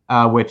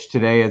 which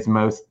today is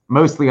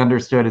mostly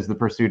understood as the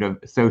pursuit of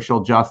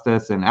social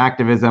justice and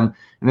activism.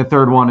 And the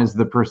third one is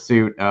the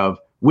pursuit of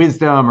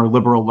wisdom or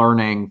liberal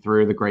learning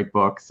through the great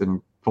books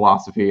and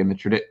philosophy and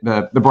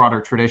the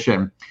broader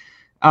tradition.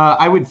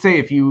 I would say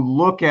if you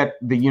look at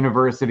the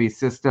university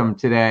system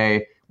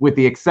today, with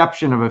the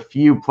exception of a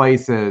few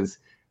places,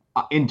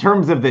 in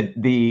terms of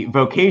the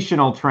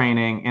vocational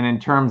training and in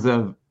terms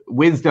of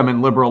wisdom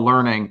and liberal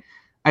learning,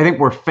 I think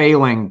we're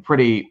failing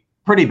pretty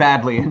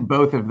badly in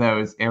both of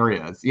those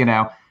areas.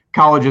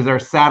 Colleges are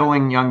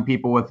saddling young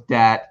people with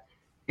debt,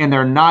 and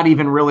they're not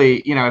even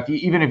really, if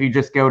you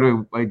just go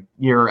to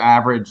your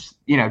average,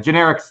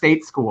 generic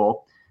state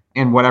school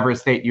in whatever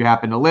state you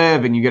happen to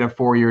live, and you get a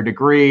 4-year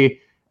degree,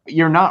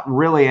 you're not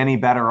really any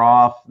better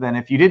off than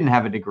if you didn't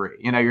have a degree.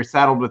 You're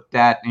saddled with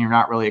debt and you're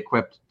not really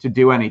equipped to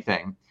do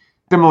anything.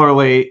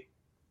 Similarly,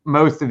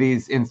 most of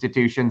these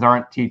institutions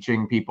aren't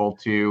teaching people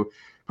to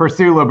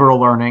pursue liberal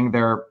learning.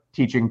 They're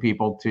teaching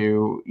people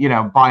to,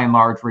 by and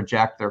large,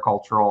 reject their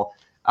cultural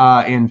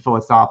and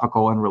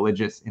philosophical and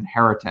religious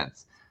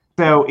inheritance.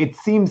 So it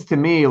seems to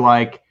me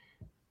like,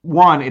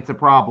 one, it's a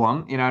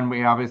problem, and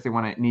we obviously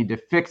need to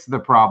fix the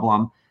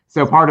problem.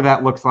 So part of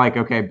that looks like,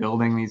 okay,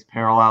 building these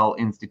parallel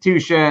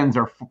institutions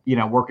or,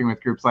 working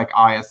with groups like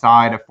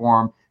ISI to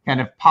form kind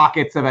of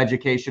pockets of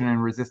education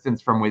and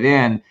resistance from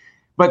within.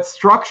 But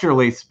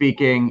structurally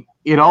speaking,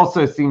 it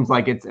also seems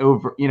like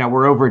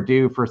we're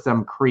overdue for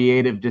some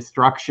creative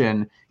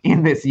destruction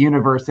in this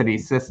university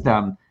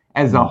system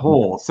as a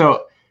whole.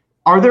 So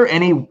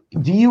do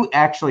you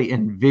actually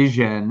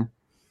envision,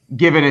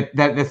 given it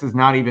that this is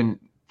not even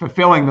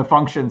fulfilling the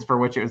functions for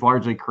which it was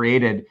largely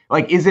created,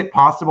 is it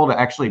possible to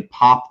actually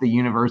pop the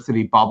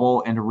university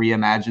bubble and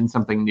reimagine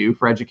something new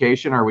for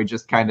education? Or are we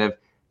just kind of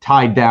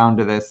tied down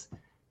to this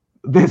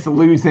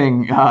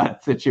losing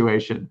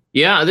situation?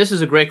 Yeah, this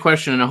is a great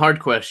question and a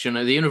hard question.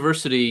 The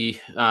university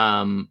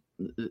in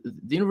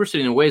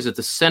a way is at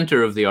the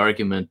center of the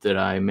argument that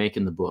I make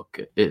in the book.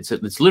 It's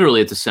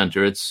literally at the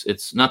center.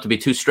 It's not to be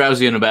too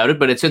Straussian about it,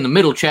 but it's in the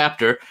middle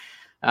chapter,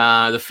 the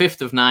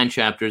 5th of 9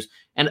 chapters.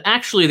 And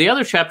actually, the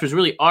other chapters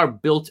really are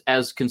built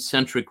as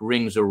concentric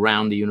rings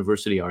around the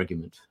university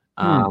argument.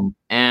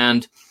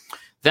 And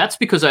that's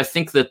because I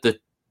think that the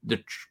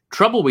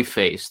trouble we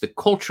face, the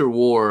culture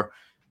war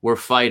we're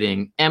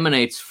fighting,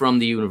 emanates from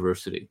the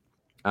university.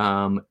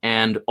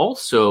 And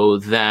also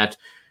that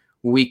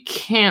we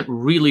can't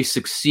really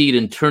succeed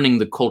in turning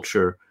the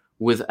culture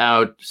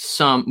without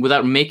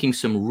making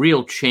some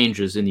real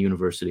changes in the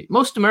university.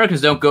 Most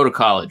Americans don't go to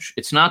college.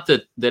 It's not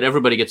that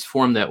everybody gets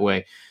formed that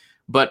way,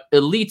 but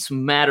elites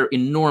matter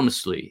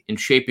enormously in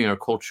shaping our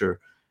culture.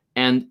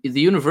 And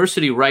the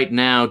university right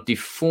now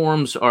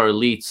deforms our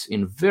elites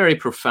in very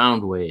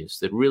profound ways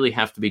that really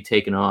have to be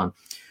taken on.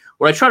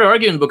 What I try to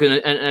argue in the book,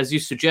 and as you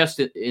suggest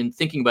in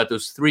thinking about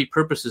those 3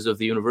 purposes of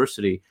the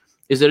university,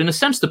 is that in a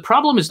sense, the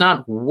problem is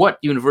not what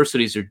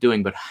universities are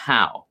doing, but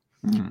how.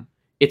 Mm-hmm.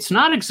 It's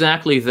not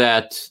exactly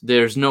that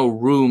there's no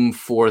room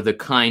for the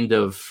kind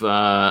of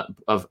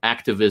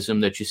activism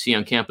that you see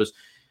on campus.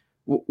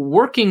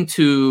 Working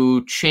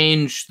to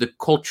change the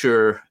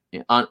culture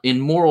in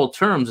moral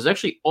terms has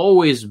actually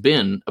always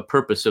been a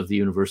purpose of the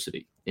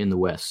university in the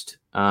West.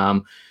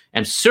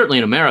 And certainly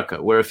in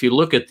America, where if you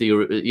look at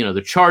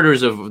the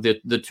charters of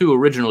the 2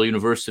 original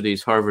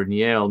universities, Harvard and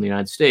Yale in the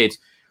United States,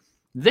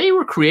 they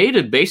were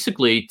created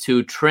basically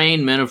to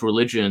train men of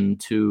religion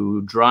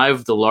to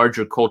drive the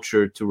larger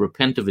culture to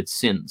repent of its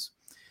sins.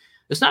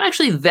 It's not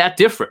actually that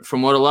different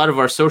from what a lot of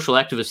our social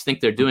activists think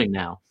they're doing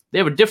now. They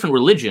have a different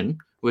religion,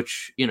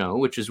 which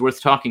is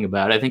worth talking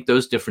about. I think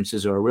those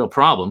differences are a real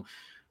problem.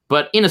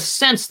 But in a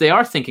sense, they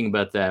are thinking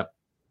about that.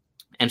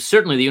 And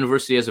certainly the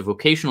university has a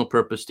vocational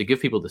purpose to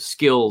give people the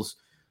skills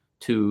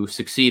to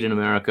succeed in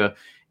America.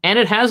 And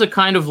it has a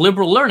kind of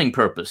liberal learning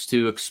purpose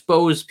to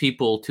expose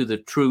people to the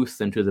truth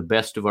and to the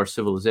best of our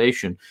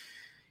civilization.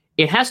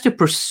 It has to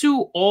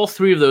pursue all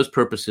 3 of those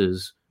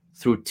purposes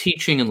through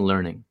teaching and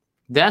learning.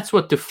 That's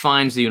what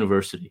defines the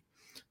university.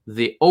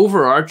 The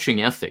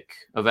overarching ethic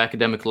of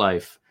academic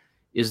life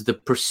is the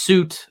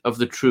pursuit of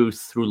the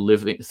truth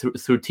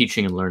through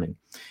teaching and learning.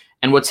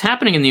 And what's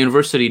happening in the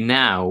university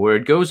now, where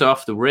it goes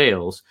off the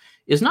rails,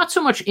 is not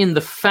so much in the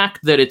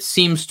fact that it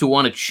seems to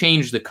want to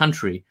change the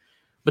country,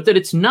 but that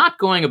it's not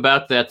going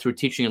about that through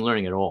teaching and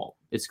learning at all.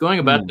 It's going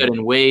about that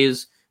in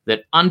ways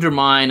that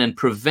undermine and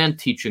prevent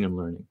teaching and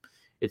learning.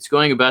 It's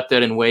going about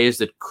that in ways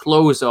that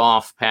close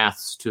off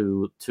paths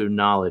to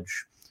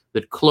knowledge,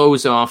 that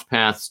close off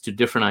paths to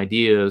different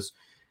ideas,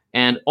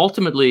 and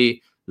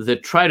ultimately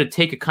that try to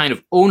take a kind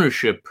of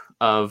ownership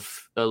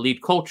of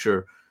elite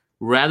culture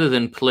rather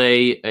than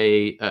play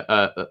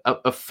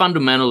a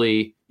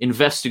fundamentally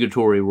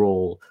investigatory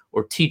role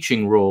or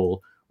teaching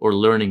role or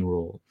learning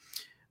role.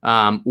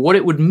 What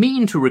it would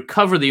mean to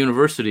recover the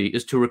university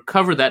is to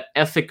recover that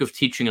ethic of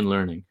teaching and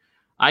learning.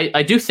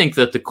 I do think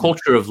that the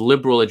culture of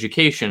liberal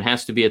education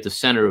has to be at the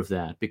center of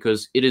that,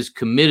 because it is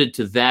committed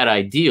to that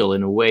ideal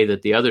in a way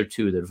that the other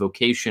 2, that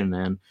vocation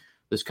and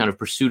this kind of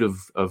pursuit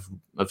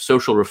of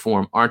social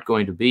reform, aren't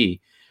going to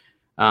be.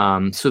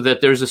 So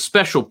that there's a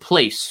special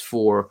place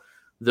for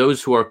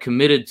those who are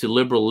committed to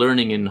liberal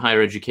learning in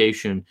higher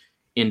education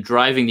in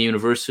driving the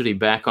university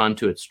back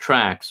onto its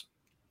tracks.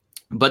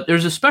 But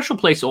there's a special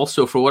place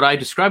also for what I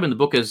describe in the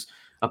book as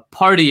a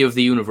party of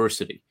the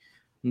university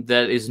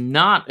that is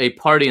not a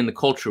party in the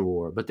culture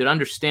war, but that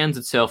understands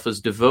itself as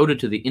devoted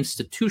to the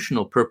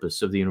institutional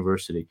purpose of the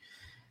university.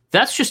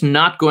 That's just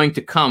not going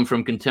to come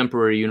from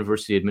contemporary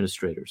university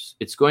administrators.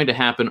 It's going to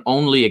happen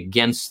only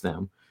against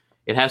them.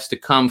 It has to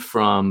come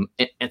from,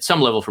 at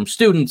some level, from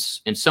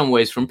students, in some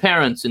ways from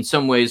parents, in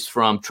some ways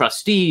from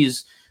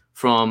trustees,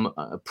 from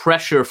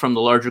pressure from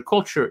the larger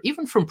culture,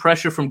 even from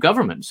pressure from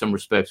government in some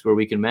respects where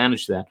we can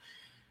manage that.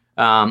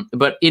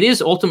 But it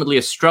is ultimately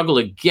a struggle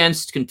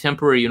against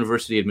contemporary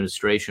university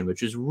administration,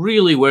 which is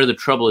really where the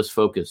trouble is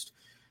focused.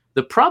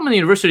 The problem in the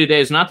university today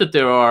is not that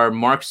there are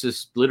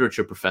Marxist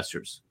literature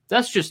professors.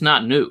 That's just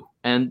not new.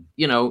 And,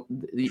 you know,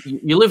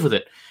 you live with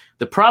it.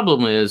 The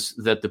problem is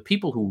that the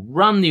people who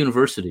run the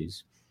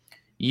universities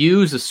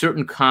use a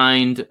certain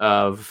kind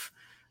of,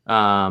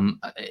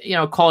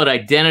 call it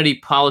identity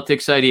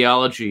politics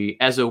ideology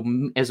as a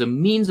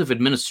means of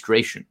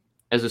administration,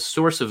 as a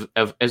source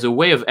as a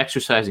way of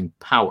exercising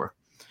power.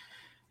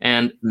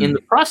 And in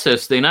the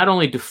process, they not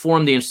only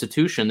deform the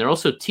institution, they're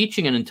also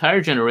teaching an entire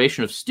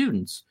generation of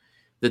students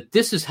that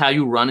this is how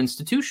you run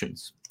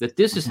institutions, that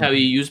this is how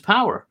you use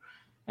power.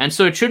 And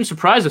so it shouldn't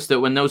surprise us that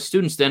when those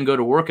students then go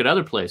to work at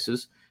other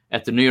places,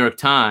 at the New York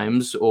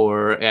Times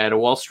or at a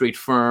Wall Street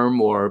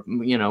firm or,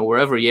 you know,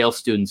 wherever Yale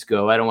students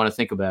go, I don't want to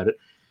think about it.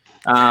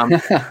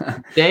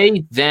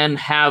 They then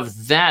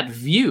have that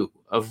view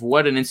of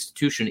what an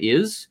institution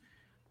is,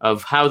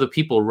 of how the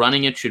people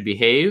running it should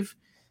behave.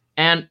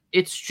 And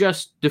it's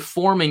just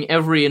deforming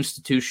every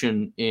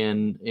institution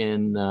in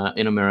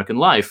American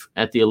life,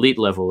 at the elite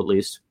level, at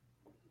least.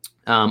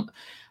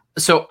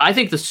 So I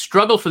think the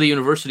struggle for the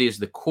university is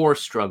the core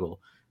struggle.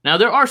 Now,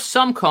 there are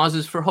some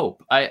causes for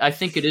hope. I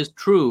think it is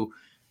true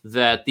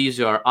that these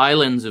are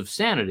islands of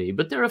sanity,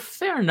 but there are a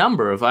fair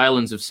number of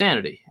islands of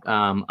sanity.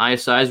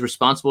 ISI is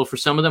responsible for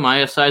some of them.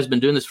 ISI has been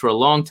doing this for a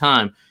long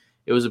time.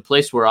 It was a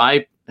place where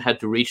I had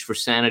to reach for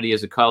sanity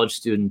as a college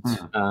student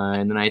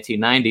in the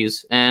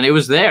 1990s, and it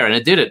was there, and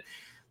it did it.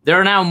 There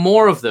are now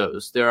more of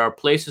those. There are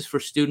places for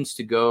students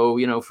to go,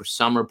 you know, for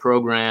summer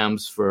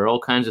programs, for all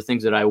kinds of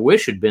things that I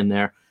wish had been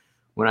there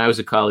when I was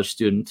a college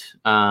student,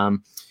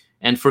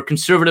 and for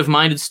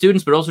conservative-minded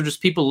students, but also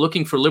just people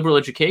looking for liberal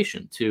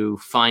education to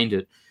find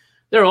it.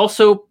 There are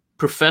also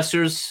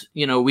professors,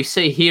 you know, we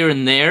say here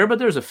and there, but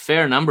there's a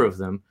fair number of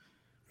them,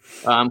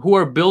 who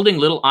are building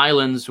little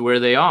islands where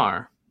they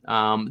are.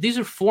 These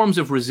are forms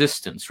of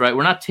resistance, right?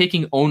 We're not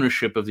taking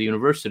ownership of the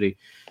university.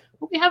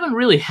 But we haven't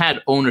really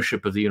had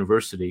ownership of the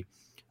university.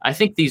 I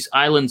think these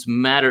islands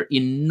matter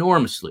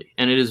enormously,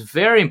 and it is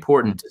very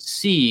important to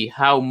see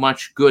how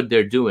much good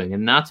they're doing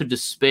and not to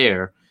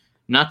despair,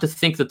 not to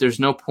think that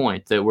there's no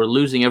point, that we're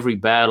losing every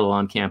battle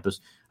on campus.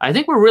 I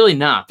think we're really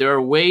not. There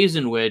are ways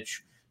in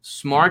which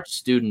smart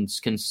students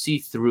can see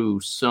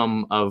through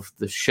some of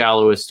the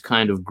shallowest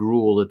kind of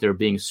gruel that they're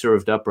being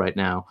served up right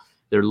now.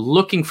 They're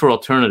looking for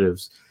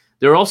alternatives.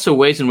 There are also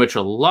ways in which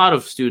a lot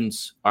of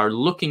students are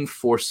looking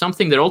for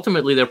something that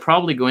ultimately they're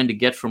probably going to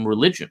get from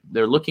religion.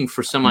 They're looking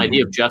for some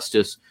idea of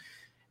justice.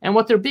 And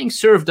what they're being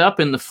served up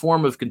in the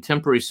form of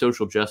contemporary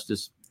social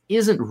justice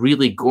isn't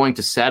really going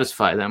to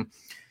satisfy them.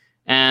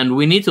 And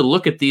we need to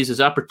look at these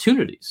as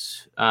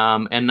opportunities,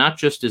 and not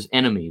just as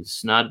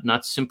enemies,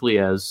 not simply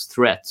as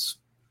threats.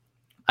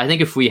 I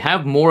think if we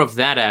have more of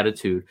that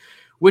attitude,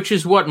 which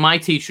is what my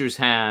teachers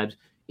had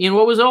in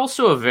what was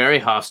also a very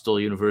hostile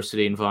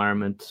university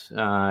environment,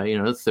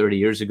 30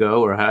 years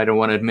ago, or I don't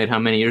want to admit how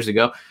many years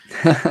ago.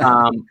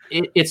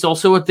 It's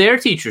also what their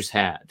teachers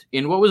had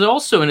in what was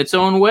also in its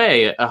own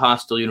way a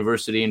hostile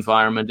university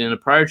environment in a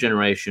prior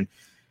generation.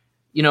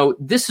 You know,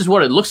 this is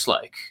what it looks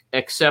like,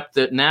 except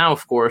that now,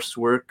 of course,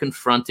 we're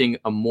confronting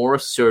a more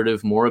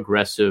assertive, more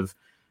aggressive,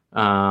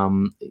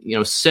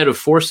 set of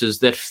forces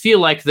that feel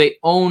like they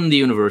own the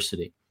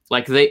university,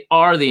 like they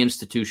are the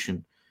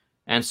institution.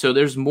 And so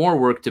there's more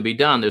work to be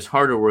done. There's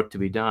harder work to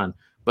be done,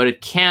 but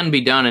it can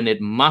be done and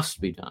it must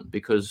be done,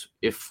 because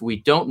if we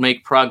don't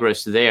make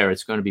progress there,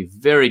 it's going to be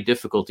very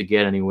difficult to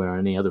get anywhere on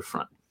any other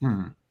front.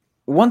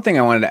 One thing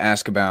I wanted to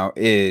ask about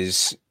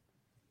is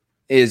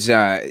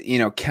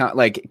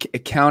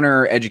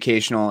counter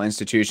educational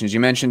institutions. You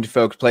mentioned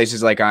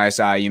places like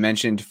ISI, you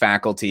mentioned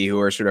faculty who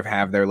are sort of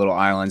have their little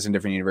islands in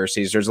different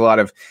universities. There's a lot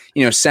of,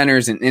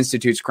 centers and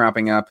institutes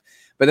cropping up.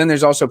 But then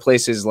there's also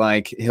places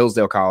like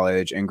Hillsdale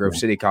College and Grove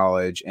City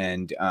College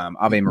and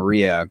Ave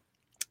Maria,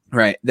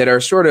 right? That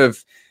are sort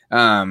of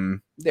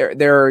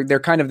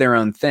they're kind of their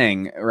own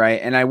thing,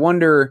 right? And I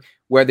wonder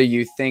whether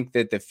you think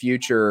that the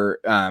future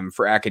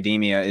for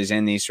academia is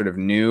in these sort of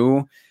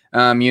new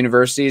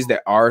universities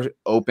that are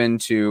open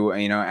to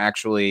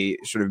actually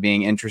sort of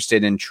being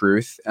interested in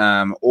truth,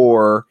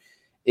 or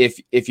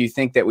if you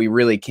think that we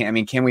really can. I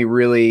mean, can we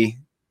really?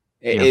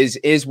 Yeah.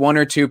 Is one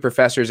or two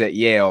professors at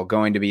Yale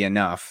going to be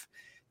enough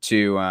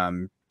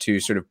to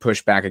sort of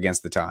push back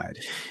against the tide?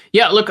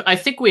 Yeah, look, I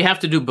think we have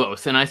to do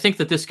both. And I think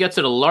that this gets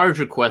at a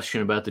larger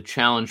question about the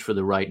challenge for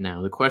the right now,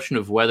 the question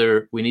of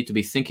whether we need to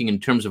be thinking in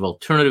terms of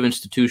alternative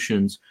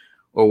institutions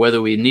or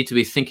whether we need to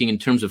be thinking in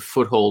terms of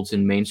footholds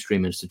in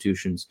mainstream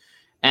institutions.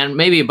 And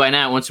maybe by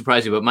now it won't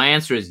surprise you, but my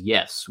answer is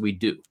yes, we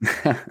do.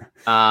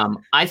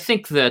 I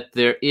think that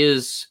there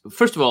is,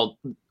 first of all,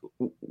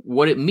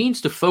 what it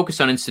means to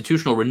focus on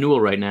institutional renewal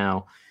right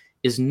now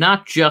is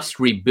not just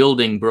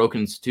rebuilding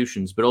broken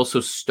institutions, but also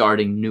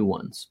starting new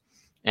ones.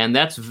 And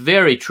that's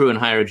very true in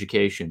higher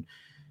education.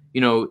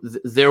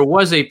 There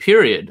was a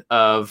period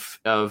of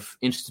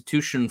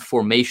institution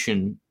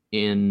formation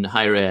in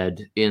higher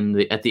ed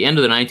at the end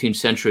of the 19th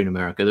century in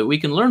America that we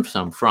can learn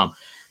some from.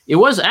 It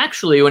was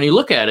actually, when you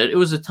look at it, it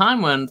was a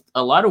time when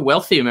a lot of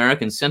wealthy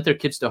Americans sent their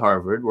kids to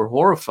Harvard, were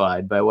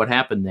horrified by what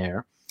happened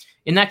there.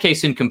 In that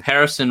case, in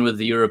comparison with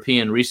the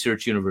European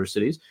research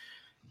universities,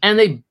 and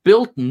they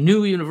built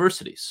new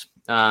universities.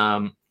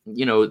 The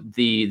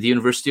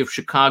University of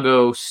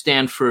Chicago,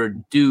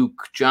 Stanford,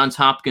 Duke, Johns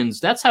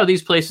Hopkins. That's how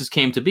these places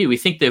came to be. We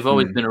think they've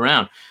always been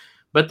around,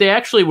 but they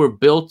actually were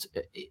built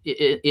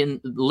in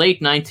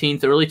late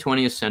 19th, early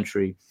 20th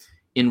century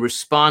in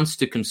response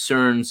to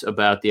concerns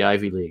about the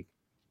Ivy League.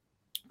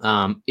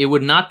 It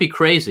would not be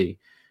crazy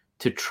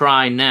to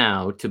try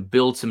now to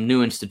build some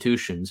new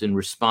institutions in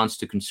response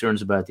to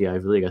concerns about the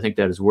Ivy League. I think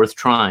that is worth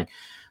trying.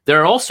 There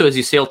are also, as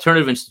you say,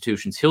 alternative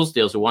institutions.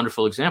 Hillsdale is a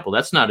wonderful example.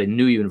 That's not a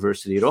new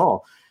university at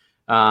all.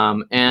 I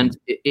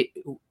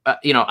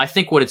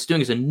think what it's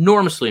doing is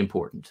enormously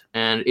important.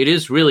 And it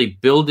is really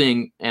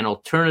building an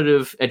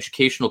alternative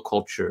educational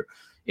culture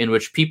in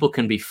which people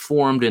can be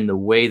formed in the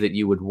way that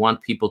you would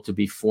want people to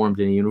be formed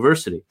in a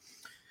university.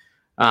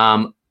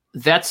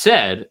 That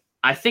said,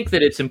 I think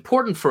that it's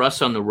important for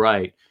us on the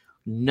right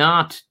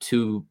not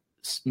to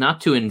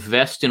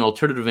invest in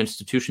alternative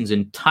institutions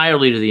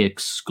entirely to the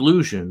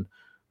exclusion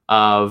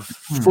of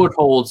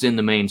footholds in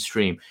the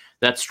mainstream.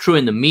 That's true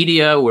in the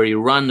media, where you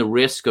run the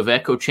risk of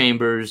echo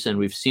chambers, and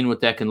we've seen what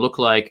that can look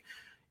like.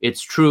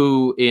 It's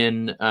true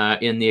in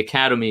the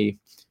academy.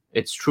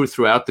 It's true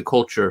throughout the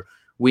culture.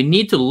 We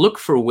need to look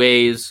for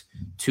ways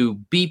to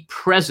be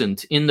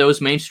present in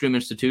those mainstream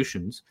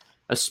institutions,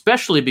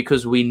 especially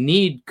because we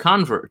need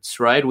converts,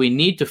 right? We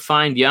need to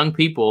find young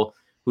people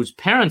whose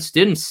parents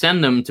didn't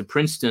send them to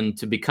Princeton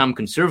to become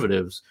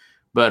conservatives,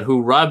 but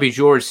who Robbie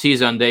George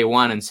sees on day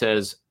one and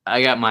says,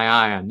 I got my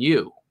eye on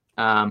you.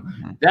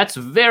 That's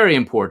very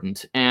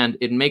important, and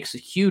it makes a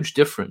huge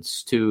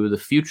difference to the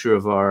future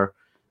of our,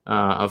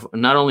 of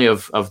not only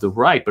of the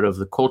right, but of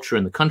the culture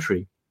in the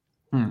country,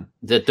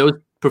 that those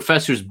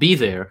professors be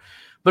there,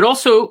 but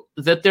also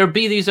that there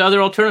be these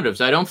other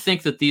alternatives. I don't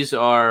think that these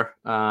are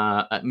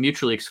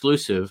mutually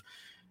exclusive.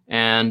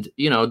 And,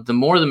 the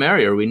more the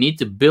merrier. We need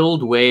to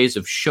build ways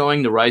of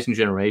showing the rising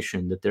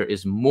generation that there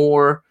is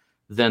more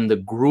than the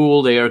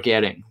gruel they are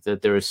getting,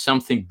 that there is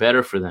something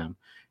better for them.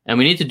 And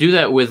we need to do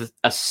that with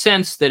a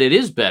sense that it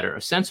is better,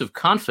 a sense of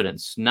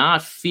confidence,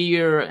 not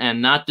fear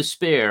and not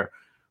despair,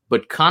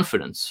 but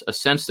confidence, a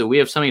sense that we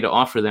have something to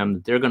offer them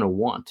that they're going to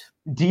want.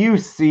 Do you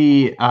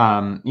see,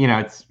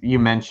 you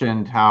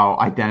mentioned how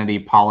identity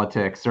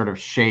politics sort of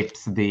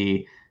shapes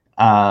the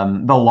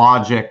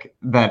logic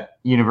that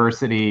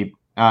university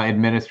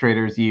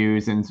administrators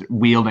use in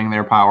wielding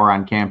their power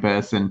on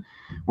campus. And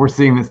we're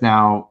seeing this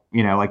now,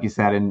 like you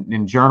said,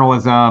 in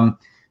journalism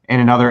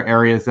and in other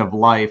areas of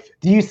life.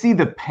 Do you see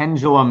the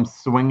pendulum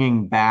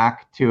swinging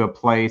back to a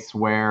place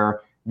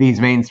where these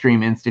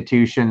mainstream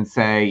institutions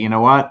say, you know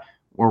what,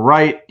 we're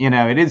right.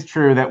 It is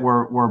true that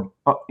we're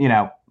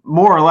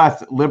more or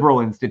less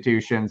liberal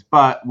institutions,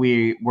 but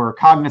we're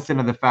cognizant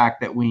of the fact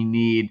that we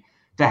need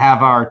to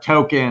have our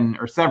token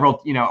or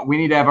several, we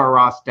need to have our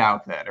Ross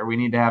Douthat, or we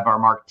need to have our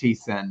Mark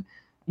Thiessen.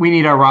 We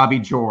need our Robbie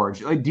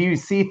George. Like, do you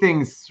see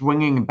things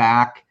swinging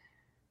back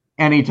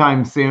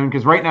anytime soon?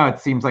 Because right now it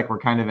seems like we're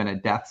kind of in a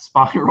death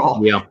spiral.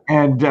 Yeah.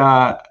 And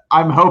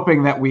I'm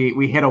hoping that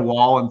we hit a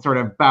wall and sort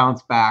of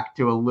bounce back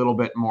to a little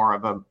bit more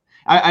of a,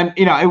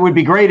 it would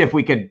be great if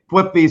we could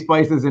flip these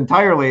places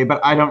entirely,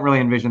 but I don't really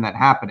envision that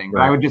happening.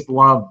 Right. But I would just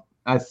love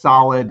a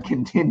solid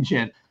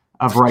contingent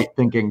of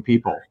right-thinking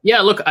people.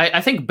 Yeah, look,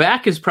 I think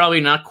back is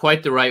probably not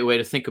quite the right way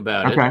to think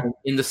about it,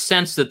 in the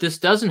sense that this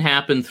doesn't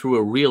happen through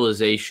a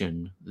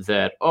realization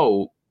that,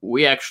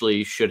 we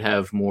actually should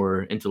have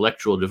more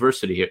intellectual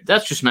diversity here.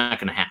 That's just not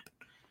going to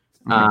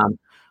happen.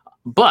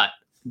 But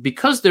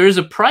because there is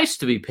a price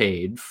to be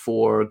paid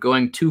for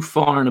going too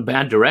far in a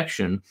bad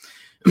direction,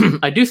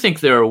 I do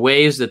think there are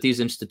ways that these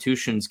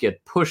institutions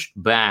get pushed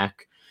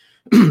back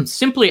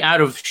simply out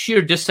of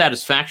sheer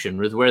dissatisfaction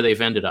with where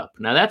they've ended up.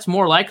 Now, that's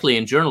more likely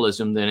in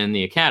journalism than in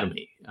the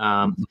academy.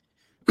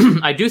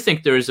 I do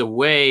think there is a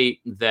way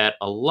that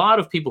a lot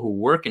of people who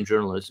work in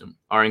journalism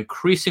are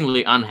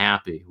increasingly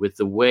unhappy with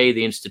the way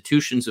the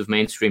institutions of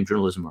mainstream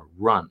journalism are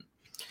run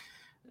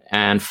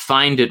and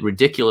find it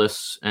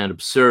ridiculous and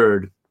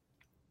absurd,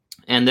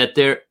 and that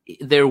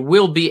there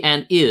will be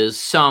and is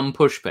some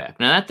pushback.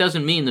 Now, that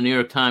doesn't mean the New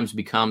York Times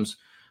becomes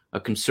a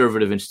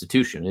conservative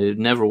institution. It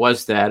never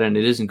was that, and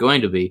it isn't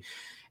going to be.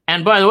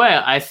 And by the way,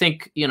 I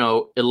think,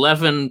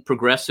 11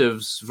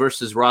 progressives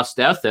versus Ross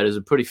Douthat is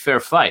a pretty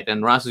fair fight,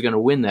 and Ross is going to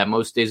win that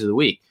most days of the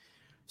week.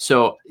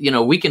 So,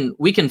 we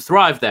can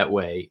thrive that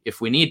way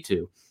if we need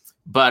to.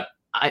 But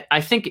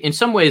I think in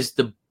some ways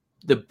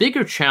the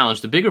bigger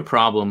challenge, the bigger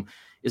problem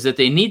is that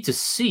they need to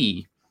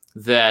see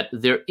that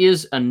there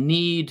is a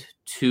need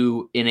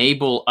to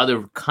enable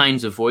other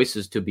kinds of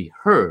voices to be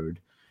heard.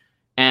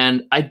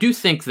 And I do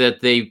think that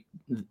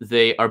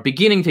they are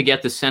beginning to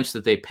get the sense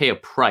that they pay a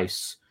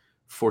price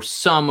for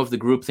some of the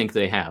groupthink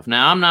they have.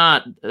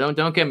 Now,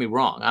 don't get me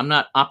wrong, I'm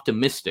not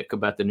optimistic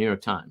about the New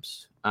York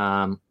Times.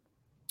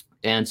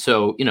 And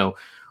so,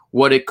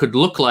 what it could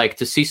look like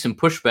to see some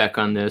pushback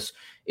on this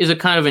is a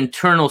kind of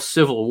internal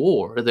civil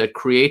war that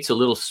creates a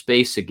little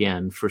space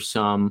again for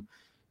some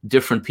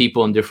different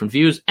people and different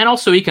views, and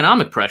also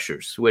economic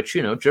pressures, which,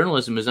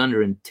 journalism is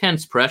under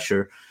intense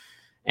pressure,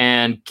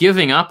 and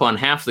giving up on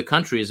half the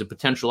country as a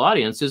potential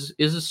audience is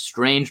a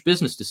strange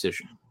business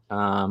decision.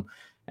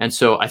 And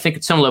so I think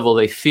at some level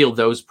they feel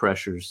those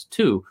pressures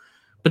too.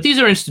 But these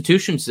are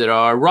institutions that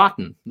are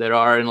rotten, that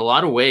are in a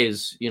lot of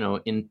ways,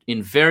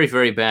 in very,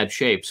 very bad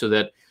shape, so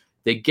that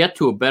they get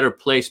to a better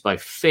place by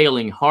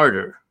failing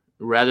harder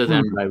rather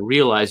than by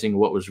realizing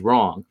what was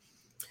wrong.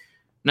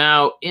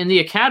 Now, in the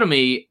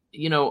academy,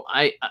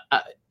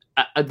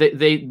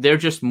 they're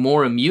just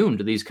more immune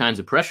to these kinds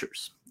of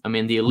pressures. I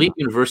mean, the elite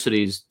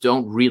universities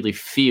don't really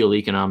feel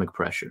economic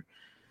pressure.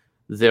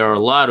 There are a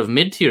lot of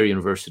mid-tier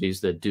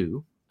universities that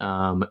do,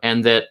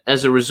 and that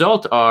as a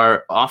result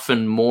are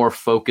often more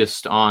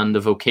focused on the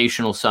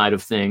vocational side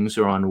of things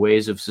or on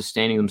ways of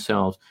sustaining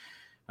themselves,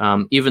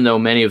 even though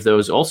many of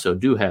those also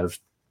do have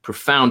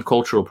profound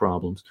cultural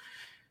problems.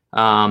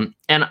 And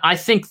I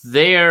think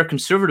their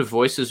conservative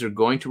voices are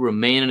going to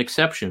remain an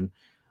exception.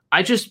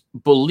 I just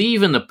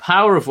believe in the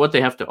power of what they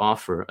have to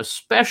offer,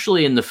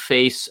 especially in the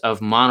face of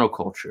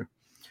monoculture.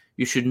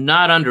 You should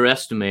not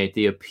underestimate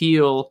the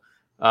appeal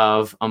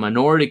of a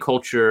minority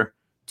culture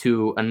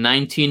to a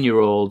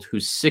 19-year-old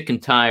who's sick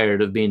and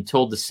tired of being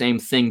told the same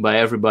thing by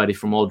everybody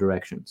from all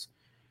directions.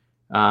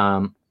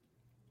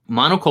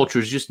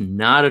 Monoculture is just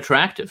not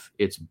attractive.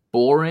 It's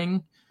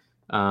boring,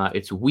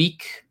 it's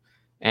weak,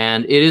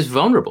 and it is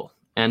vulnerable.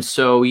 And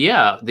so,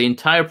 the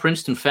entire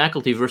Princeton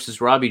faculty versus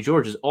Robbie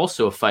George is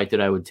also a fight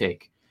that I would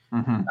take.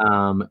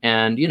 Mm-hmm.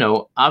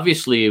 And,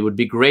 obviously it would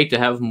be great to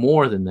have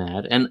more than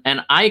that. And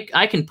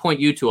I can point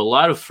you to a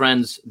lot of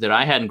friends that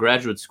I had in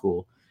graduate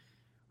school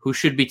who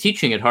should be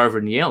teaching at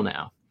Harvard and Yale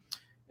now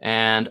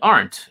and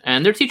aren't.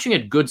 And they're teaching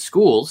at good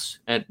schools,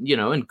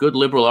 in good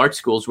liberal arts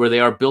schools where they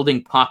are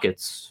building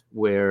pockets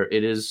where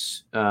it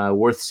is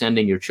worth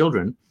sending your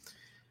children.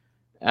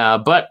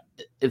 But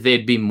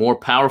they'd be more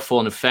powerful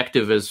and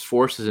effective as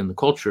forces in the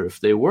culture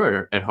if they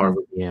were at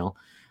Harvard and Yale.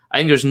 I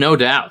think there's no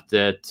doubt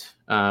that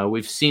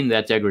we've seen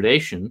that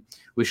degradation.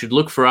 We should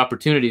look for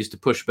opportunities to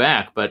push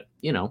back, but,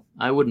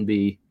 I wouldn't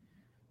be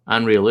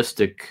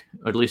unrealistic,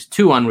 or at least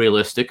too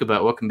unrealistic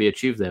about what can be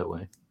achieved that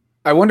way.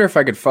 I wonder if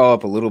I could follow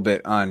up a little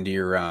bit on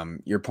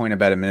your point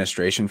about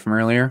administration from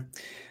earlier.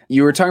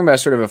 You were talking about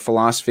sort of a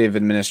philosophy of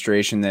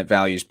administration that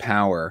values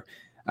power.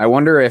 I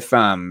wonder if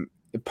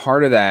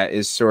part of that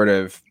is sort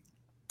of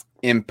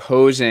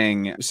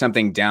imposing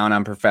something down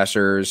on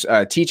professors,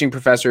 teaching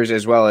professors,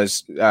 as well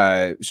as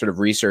sort of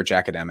research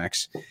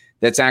academics,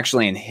 that's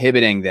actually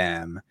inhibiting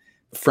them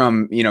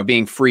from,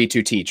 being free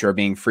to teach or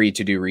being free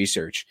to do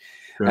research.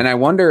 Sure. And I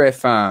wonder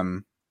if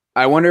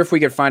we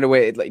could find a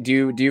way. Like,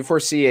 do you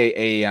foresee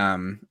a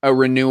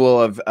renewal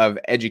of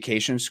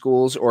education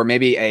schools, or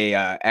maybe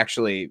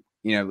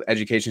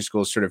education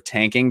schools sort of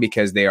tanking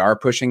because they are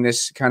pushing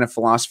this kind of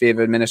philosophy of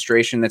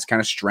administration that's kind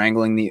of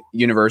strangling the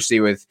university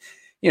with,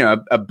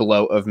 a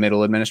bloat of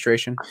middle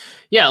administration?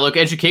 Yeah, look,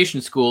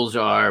 education schools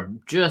are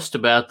just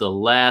about the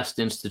last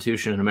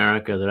institution in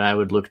America that I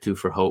would look to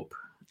for hope.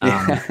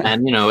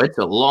 And, it's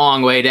a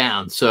long way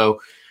down. So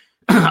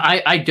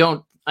I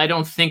don't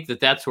think that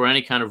that's where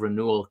any kind of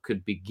renewal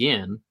could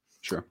begin.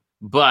 Sure.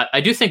 But I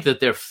do think that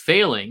they're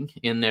failing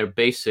in their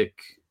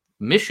basic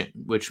mission,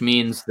 which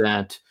means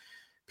that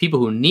people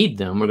who need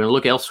them are going to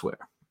look elsewhere.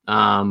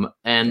 I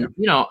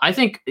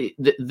think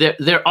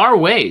there are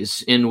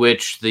ways in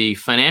which the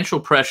financial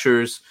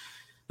pressures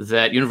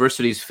that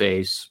universities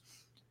face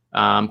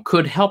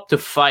could help to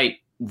fight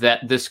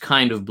this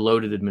kind of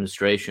bloated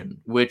administration,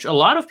 which a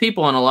lot of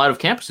people on a lot of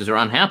campuses are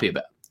unhappy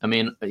about. I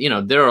mean,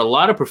 there are a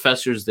lot of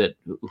professors that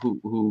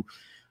who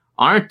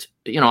aren't,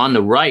 on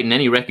the right in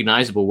any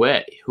recognizable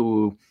way,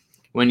 who,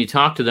 when you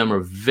talk to them, are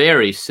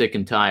very sick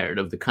and tired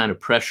of the kind of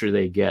pressure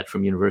they get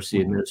from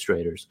university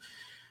administrators.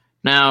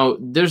 Now,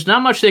 there's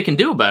not much they can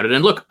do about it.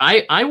 And look,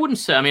 I wouldn't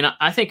say,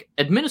 I think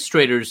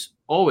administrators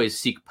always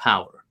seek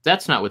power.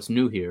 That's not what's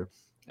new here.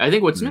 I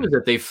think what's new is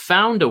that they've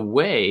found a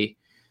way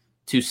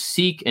to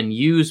seek and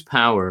use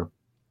power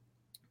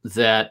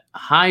that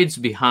hides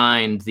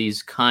behind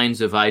these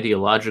kinds of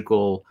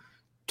ideological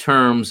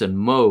terms and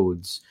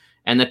modes,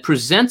 and that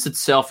presents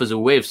itself as a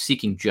way of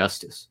seeking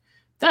justice.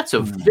 That's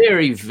a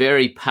very,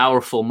 very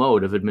powerful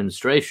mode of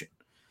administration.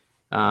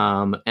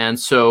 And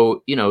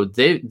so,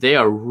 they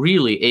are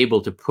really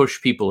able to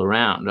push people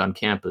around on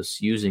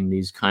campus using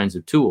these kinds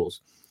of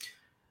tools.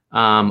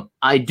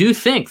 I do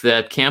think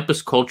that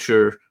campus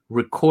culture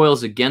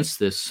recoils against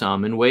this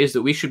some in ways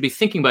that we should be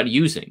thinking about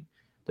using,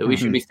 that we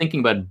should be thinking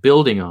about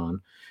building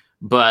on.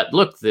 But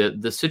look,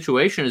 the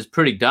situation is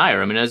pretty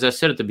dire. I mean, as I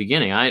said at the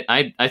beginning,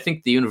 I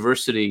think the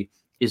university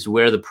is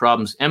where the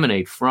problems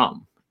emanate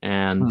from,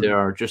 and there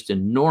are just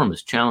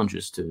enormous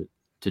challenges to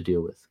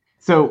deal with.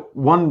 So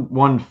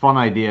one fun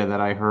idea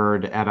that I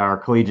heard at our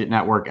Collegiate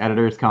Network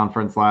Editors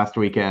Conference last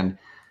weekend,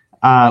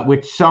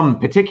 which some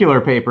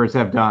particular papers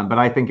have done, but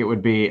I think it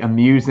would be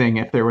amusing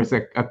if there was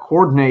a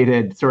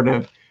coordinated sort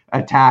of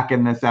attack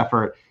in this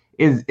effort,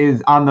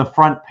 is on the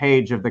front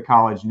page of the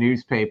college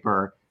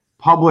newspaper,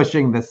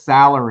 publishing the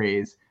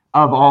salaries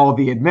of all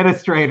the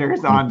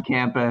administrators on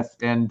campus.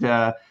 And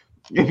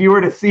if you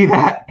were to see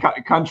that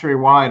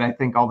countrywide, I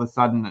think all of a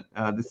sudden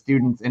the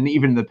students and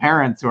even the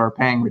parents who are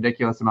paying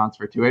ridiculous amounts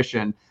for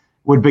tuition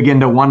would begin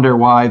to wonder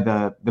why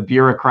the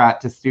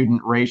bureaucrat to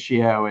student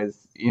ratio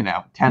is,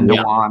 10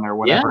 to 1 or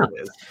whatever it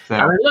is. So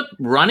I mean, look,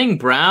 running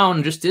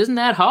Brown just isn't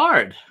that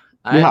hard.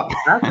 How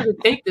could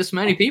it take this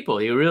many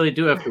people? You really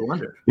do have to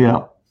wonder.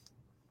 Yeah.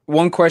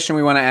 One question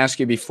we want to ask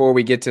you before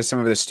we get to some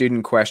of the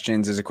student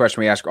questions is a question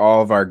we ask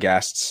all of our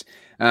guests.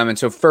 And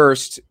so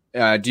first,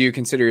 do you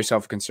consider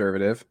yourself a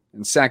conservative?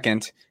 And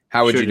second,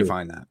 how would you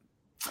define that?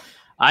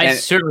 I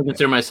certainly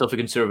consider myself a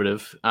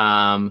conservative.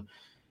 And,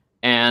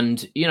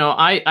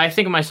 I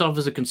think of myself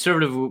as a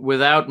conservative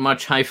without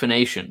much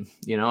hyphenation.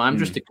 I'm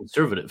just a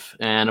conservative.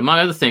 And among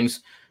other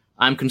things,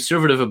 I'm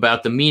conservative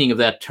about the meaning of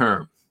that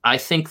term. I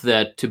think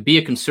that to be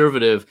a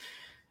conservative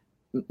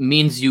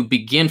means you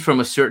begin from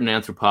a certain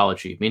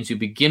anthropology. It means you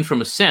begin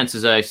from a sense,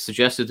 as I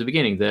suggested at the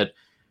beginning, that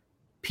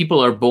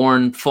people are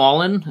born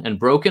fallen and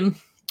broken,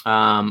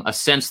 a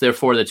sense,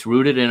 therefore, that's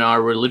rooted in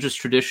our religious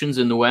traditions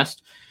in the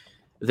West,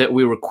 that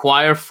we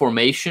require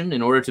formation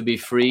in order to be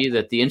free,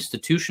 that the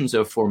institutions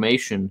of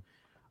formation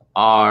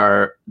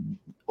are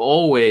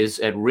always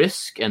at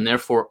risk and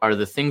therefore are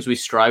the things we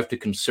strive to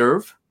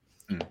conserve,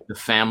 the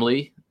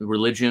family,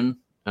 religion,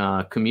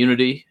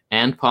 community,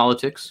 and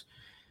politics.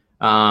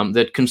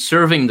 That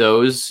conserving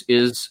those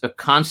is a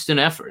constant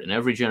effort in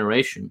every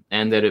generation,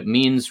 and that it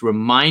means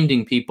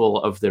reminding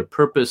people of their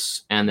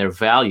purpose and their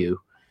value.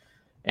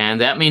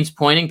 And that means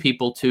pointing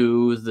people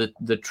to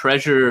the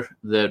treasure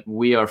that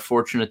we are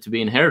fortunate to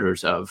be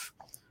inheritors of.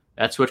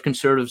 That's what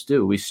conservatives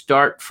do. We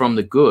start from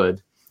the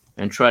good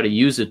and try to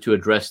use it to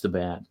address the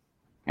bad.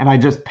 And I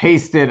just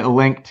pasted a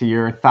link to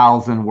your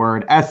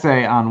 1,000-word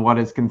essay on what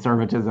is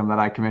conservatism that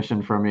I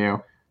commissioned from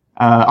you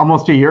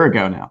almost a year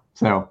ago now.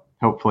 So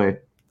hopefully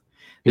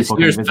this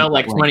year's felt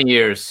like 20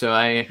 years. So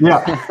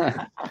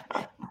yeah.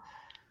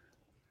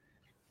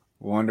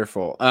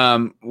 Wonderful.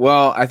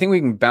 Well, I think we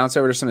can bounce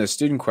over to some of the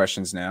student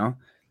questions now.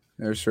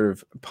 They're sort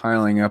of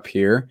piling up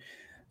here.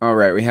 All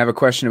right. We have a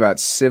question about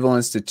civil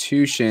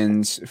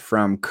institutions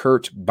from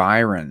Kurt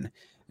Byron.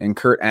 And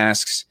Kurt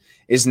asks,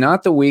 is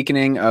not the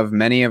weakening of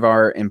many of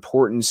our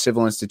important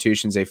civil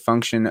institutions a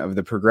function of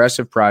the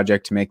progressive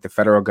project to make the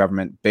federal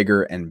government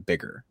bigger and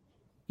bigger?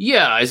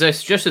 Yeah, as I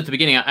suggested at the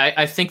beginning,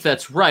 I think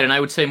that's right. And I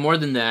would say more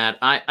than that.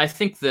 I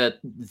think that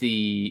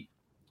the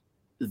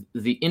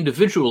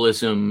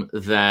individualism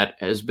that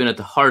has been at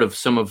the heart of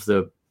some of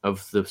the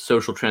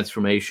social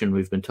transformation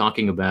we've been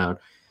talking about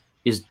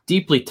is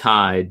deeply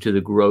tied to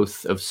the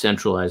growth of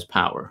centralized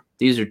power.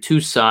 These are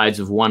two sides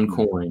of one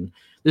coin.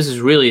 This is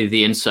really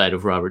the insight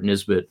of Robert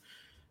Nisbet,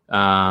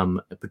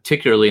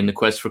 particularly in The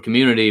Quest for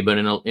Community, but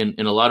in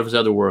a lot of his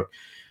other work,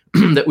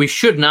 that we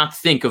should not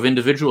think of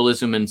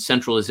individualism and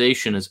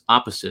centralization as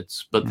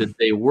opposites, but that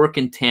they work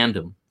in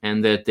tandem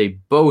and that they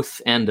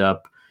both end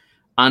up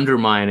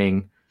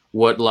undermining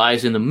what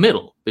lies in the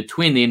middle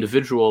between the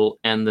individual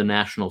and the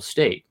national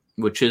state,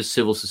 which is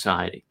civil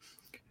society,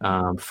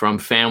 from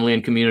family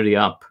and community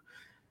up.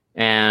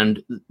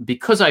 And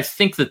because I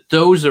think that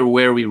those are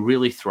where we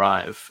really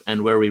thrive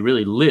and where we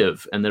really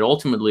live, and that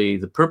ultimately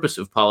the purpose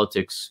of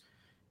politics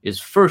is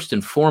first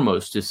and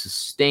foremost to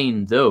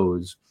sustain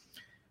those,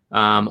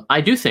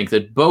 I do think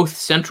that both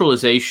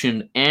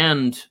centralization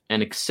and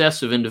an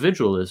excess of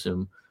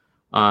individualism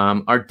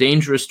are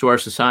dangerous to our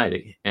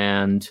society.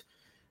 And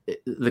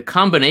the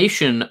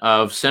combination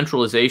of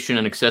centralization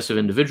and excessive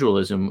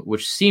individualism,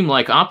 which seem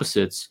like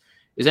opposites,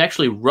 is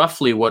actually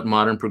roughly what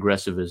modern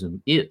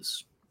progressivism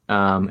is.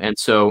 And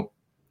so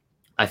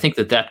I think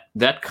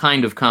that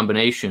kind of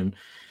combination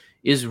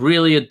is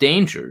really a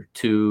danger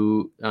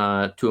to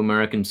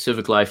American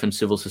civic life and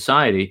civil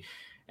society.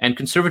 And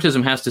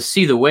conservatism has to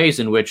see the ways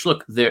in which,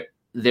 look, there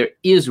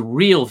is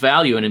real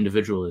value in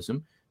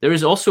individualism. There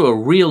is also a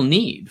real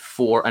need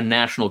for a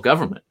national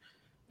government.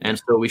 And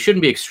so we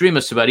shouldn't be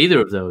extremists about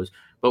either of those,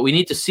 but we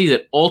need to see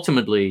that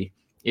ultimately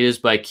it is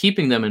by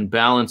keeping them in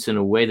balance in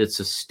a way that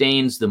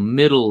sustains the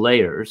middle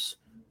layers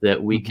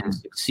that we can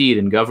succeed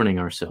in governing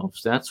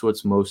ourselves. That's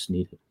what's most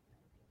needed.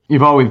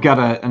 Yuval, we've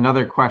got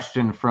another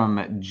question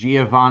from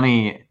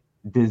Giovanni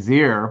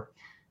Desir,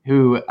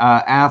 who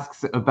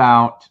asks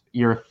about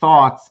your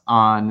thoughts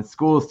on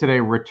schools today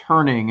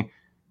returning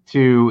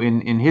to,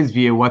 in his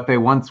view, what they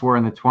once were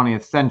in the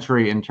 20th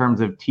century in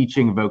terms of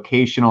teaching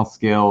vocational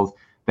skills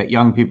that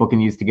young people can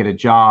use to get a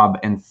job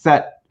and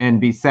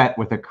be set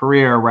with a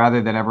career,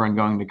 rather than everyone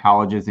going to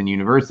colleges and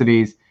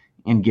universities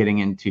and getting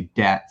into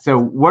debt. So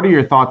what are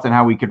your thoughts on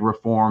how we could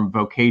reform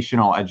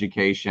vocational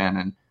education,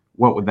 and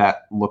what would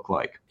that look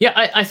like?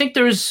 Yeah, I think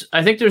there's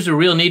a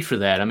real need for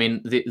that. I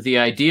mean, the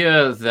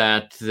idea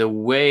that the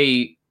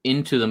way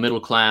into the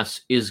middle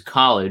class is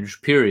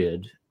college,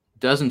 period,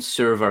 doesn't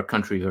serve our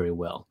country very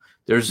well.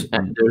 There's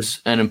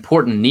an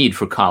important need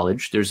for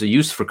college. There's a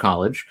use for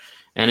college,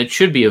 and it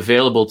should be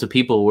available to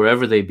people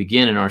wherever they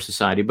begin in our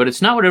society. But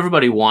it's not what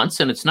everybody wants,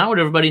 and it's not what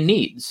everybody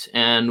needs.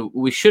 And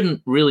we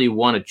shouldn't really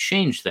want to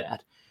change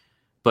that.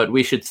 But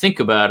we should think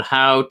about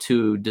how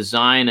to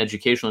design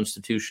educational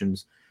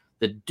institutions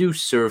that do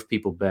serve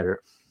people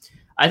better.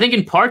 I think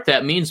in part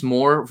that means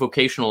more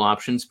vocational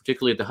options,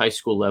 particularly at the high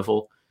school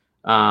level,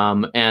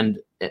 and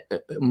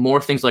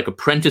more things like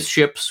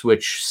apprenticeships,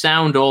 which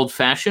sound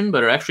old-fashioned,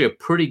 but are actually a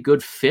pretty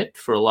good fit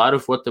for a lot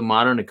of what the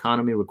modern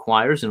economy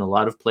requires in a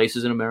lot of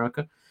places in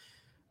America.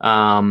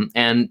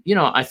 And,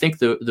 I think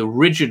the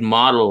rigid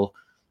model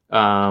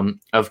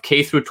of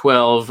K through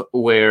 12,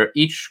 where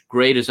each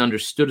grade is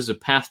understood as a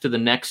path to the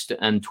next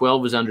and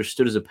 12 is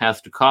understood as a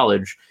path to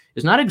college,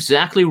 is not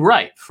exactly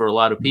right for a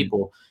lot of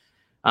people.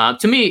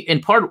 To me,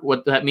 in part,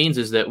 what that means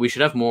is that we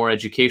should have more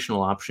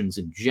educational options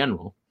in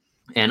general.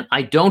 And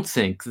I don't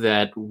think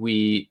that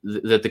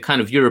that the kind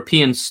of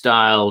European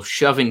style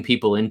shoving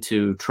people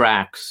into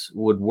tracks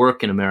would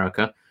work in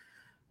America.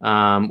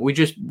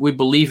 We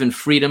believe in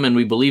freedom and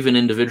we believe in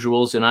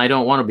individuals, and I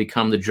don't want to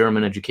become the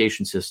German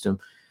education system.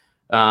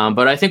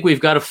 But I think we've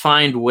got to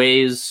find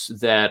ways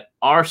that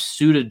are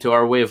suited to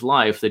our way of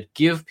life, that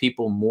give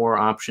people more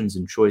options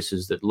and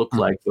choices that look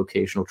like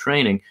vocational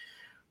training.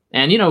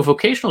 And,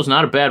 vocational is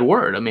not a bad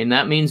word. I mean,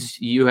 that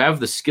means you have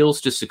the skills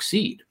to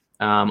succeed.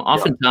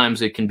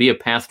 Oftentimes it can be a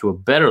path to a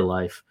better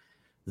life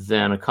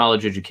than a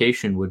college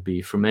education would be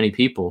for many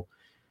people.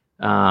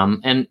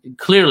 And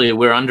clearly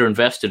we're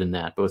underinvested in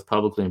that, both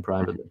publicly and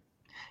privately.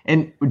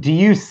 And do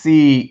you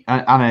see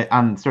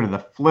on sort of the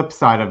flip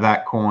side of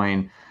that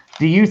coin,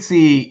 do you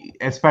see,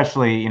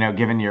 especially,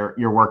 given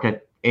your work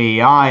at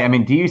AEI, I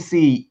mean, do you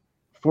see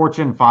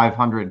Fortune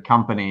 500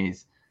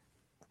 companies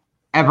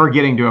ever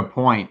getting to a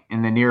point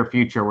in the near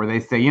future where they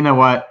say, you know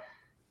what,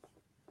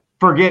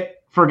 forget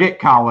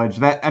college?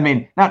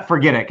 Not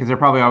forget it, because they're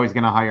probably always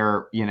going to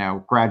hire,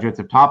 graduates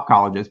of top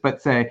colleges,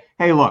 but say,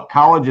 hey, look,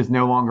 college is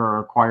no longer a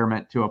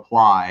requirement to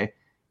apply.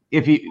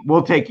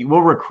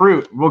 We'll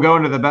recruit, we'll go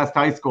into the best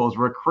high schools,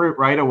 recruit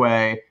right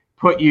away,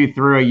 put you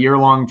through a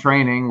year-long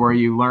training where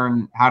you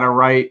learn how to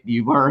write,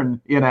 you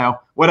learn,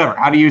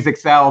 how to use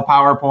Excel,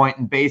 PowerPoint,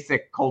 and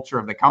basic culture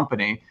of the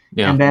company.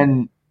 Yeah. And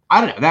then,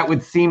 I don't know, that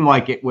would seem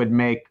like it would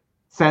make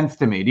sense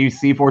to me. Do you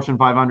see Fortune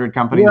 500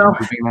 companies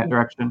moving in that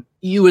direction?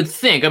 You would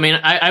think. I mean,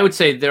 I would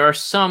say there are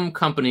some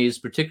companies,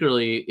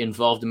 particularly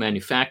involved in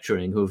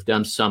manufacturing, who have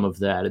done some of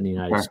that in the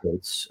United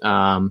States.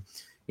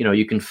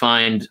 You can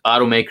find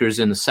automakers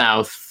in the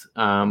South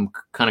kind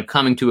of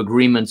coming to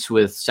agreements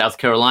with South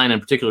Carolina in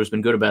particular has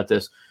been good about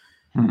this,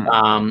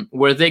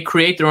 where they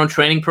create their own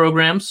training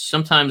programs.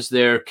 Sometimes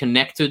they're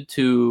connected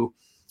to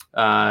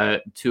a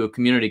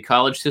community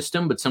college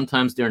system, but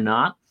sometimes they're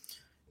not.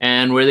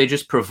 And where they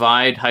just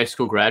provide high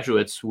school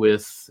graduates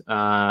with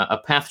a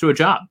path to a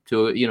job,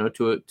 to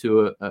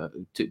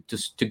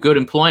good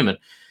employment,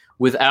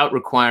 without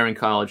requiring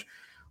college.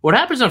 What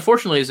happens,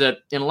 unfortunately, is that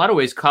in a lot of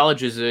ways,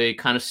 college is a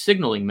kind of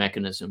signaling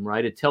mechanism,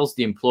 right? It tells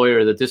the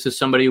employer that this is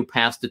somebody who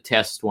passed a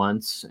test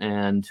once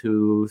and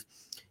who,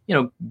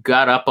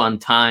 got up on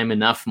time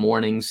enough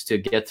mornings to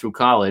get through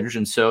college,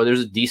 and so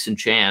there's a decent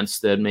chance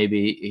that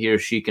maybe he or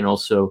she can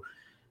also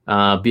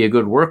be a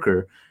good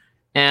worker.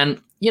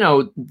 And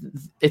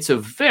it's a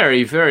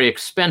very, very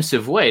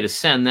expensive way to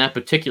send that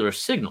particular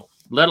signal,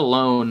 let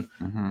alone,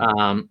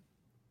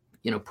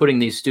 putting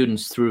these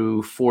students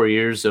through 4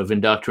 years of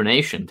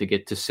indoctrination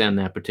to send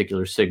that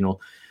particular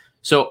signal.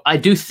 So I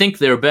do think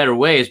there are better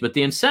ways, but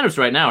the incentives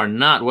right now are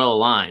not well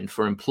aligned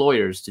for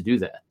employers to do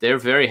that. They're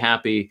very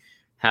happy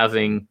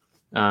having,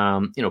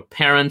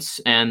 parents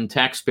and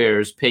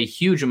taxpayers pay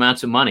huge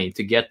amounts of money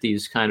to get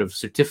these kind of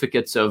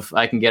certificates of,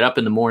 I can get up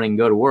in the morning and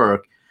go to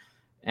work,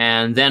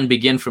 and then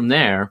begin from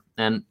there.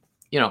 And,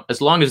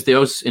 as long as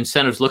those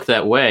incentives look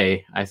that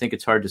way, I think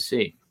it's hard to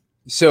see.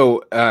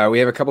 So we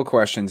have a couple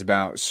questions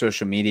about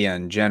social media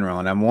in general,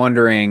 and I'm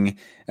wondering,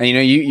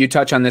 you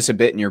touch on this a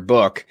bit in your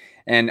book,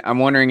 and I'm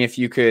wondering if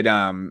you could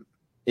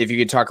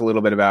talk a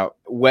little bit about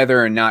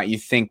whether or not you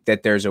think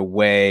that there's a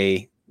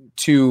way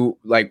to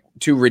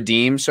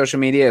redeem social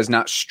media as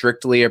not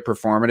strictly a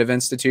performative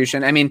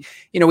institution. I mean,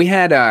 we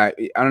had, I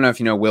don't know if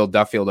you know Will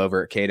Duffield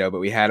over at Cato, but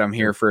we had him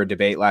here for a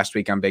debate last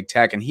week on big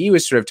tech. And he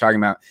was sort of talking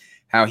about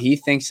how he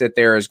thinks that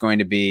there is going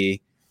to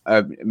be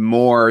a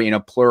more,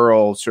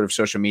 plural sort of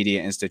social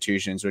media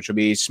institutions, which will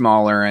be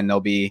smaller and they'll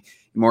be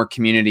more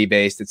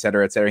community-based, et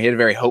cetera, et cetera. He had a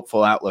very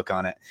hopeful outlook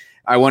on it.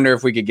 I wonder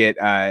if we could get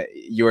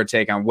your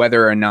take on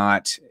whether or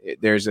not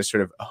there's a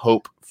sort of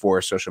hope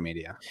for social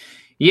media?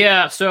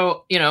 Yeah,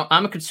 so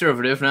I'm a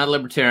conservative, not a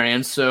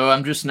libertarian, so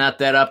I'm just not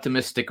that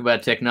optimistic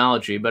about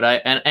technology. But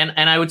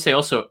I would say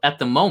also at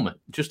the moment,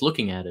 just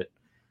looking at it,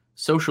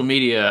 social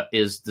media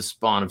is the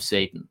spawn of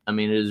Satan. I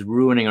mean, it is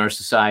ruining our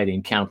society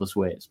in countless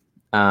ways.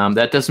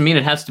 That doesn't mean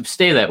it has to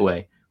stay that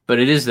way, but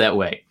it is that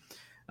way.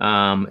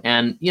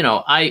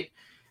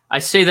 I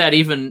say that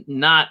even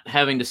not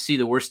having to see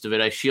the worst of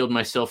it. I shield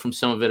myself from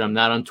some of it. I'm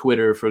not on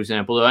Twitter, for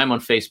example, though I'm on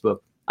Facebook.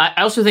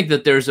 I also think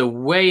that there's a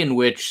way in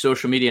which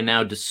social media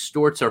now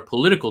distorts our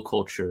political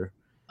culture.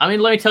 I mean,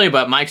 let me tell you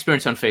about my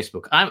experience on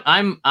Facebook.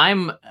 I'm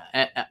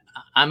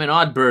an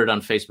odd bird on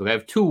Facebook. I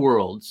have two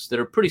worlds that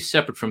are pretty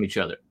separate from each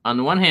other. On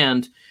the one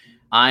hand,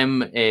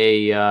 I'm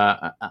a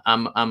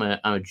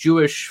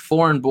Jewish,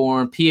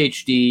 foreign-born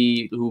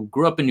PhD who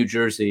grew up in New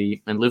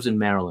Jersey and lives in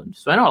Maryland.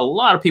 So I know a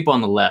lot of people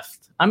on the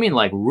left. I mean,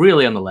 like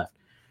really on the left.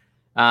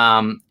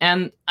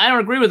 And I don't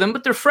agree with them,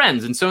 but they're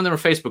friends, and some of them are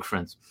Facebook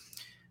friends.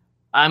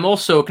 I'm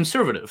also a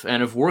conservative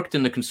and have worked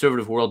in the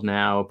conservative world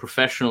now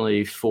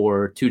professionally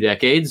for 2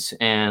 decades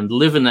and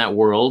live in that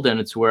world. And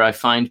it's where I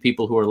find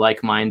people who are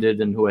like-minded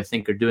and who I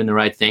think are doing the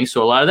right thing.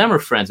 So a lot of them are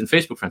friends and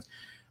Facebook friends.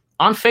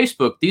 On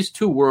Facebook, these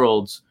two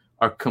worlds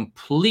are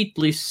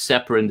completely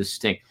separate and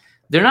distinct.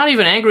 They're not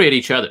even angry at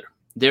each other.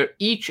 They're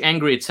each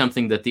angry at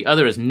something that the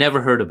other has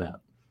never heard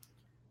about.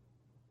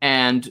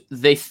 And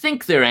they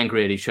think they're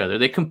angry at each other.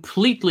 They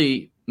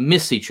completely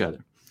miss each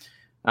other.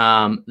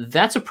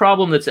 That's a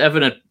problem that's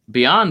evident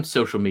beyond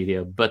social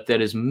media, but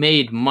that is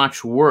made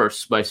much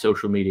worse by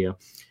social media.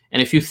 And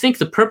if you think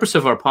the purpose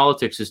of our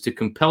politics is to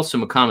compel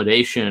some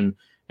accommodation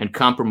and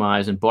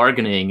compromise and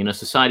bargaining in a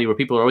society where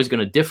people are always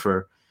going to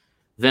differ,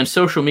 then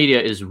social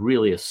media is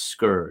really a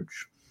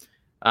scourge.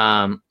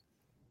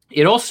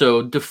 It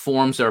also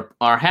deforms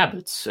our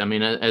habits. I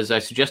mean, as I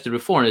suggested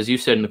before, and as you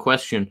said in the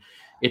question,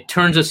 it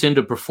turns us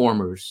into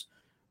performers,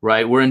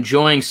 right? We're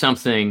enjoying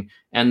something,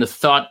 and the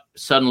thought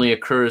suddenly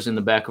occurs in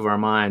the back of our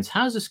minds,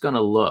 how's this going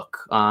to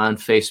look on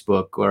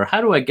Facebook? Or how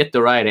do I get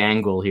the right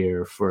angle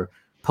here for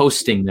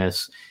posting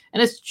this?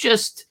 And it's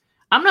just,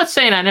 I'm not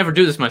saying I never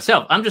do this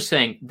myself. I'm just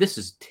saying this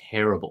is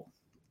terrible.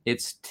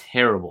 It's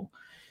terrible.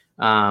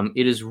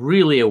 It is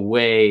really a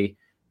way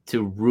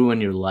to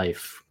ruin your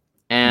life.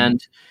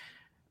 And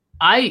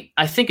I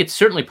think it's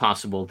certainly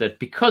possible that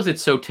because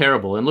it's so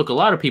terrible, and look, a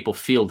lot of people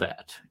feel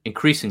that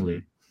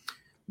increasingly,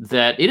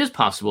 that it is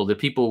possible that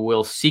people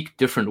will seek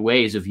different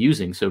ways of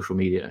using social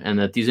media and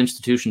that these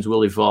institutions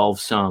will evolve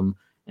some,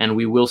 and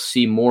we will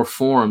see more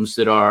forms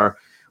that are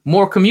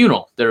more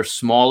communal, that are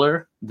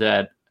smaller,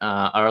 that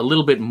are a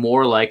little bit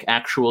more like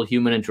actual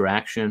human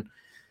interaction.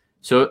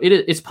 So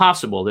it's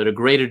possible that a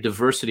greater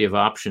diversity of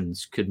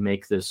options could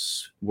make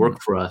this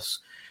work for us.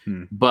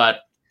 But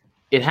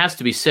it has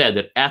to be said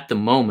that at the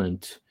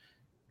moment,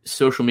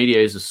 social media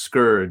is a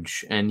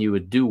scourge, and you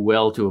would do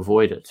well to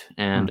avoid it.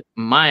 And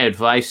my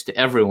advice to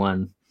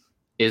everyone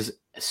is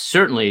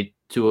certainly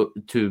to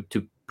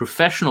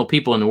professional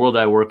people in the world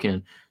I work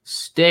in,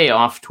 stay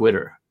off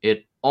Twitter.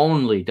 It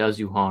only does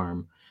you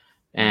harm.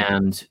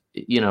 And,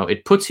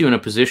 it puts you in a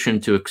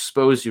position to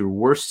expose your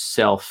worst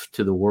self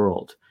to the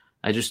world.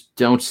 I just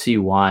don't see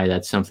why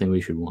that's something we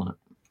should want.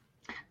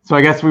 So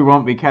I guess we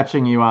won't be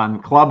catching you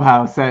on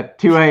Clubhouse at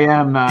 2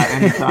 a.m.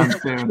 Anytime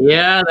soon.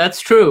 Yeah,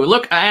 that's true.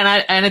 Look,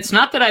 and it's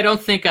not that I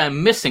don't think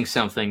I'm missing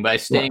something by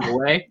staying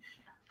away,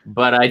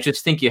 but I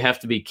just think you have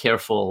to be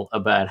careful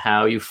about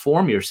how you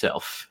form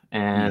yourself.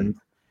 And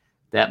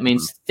that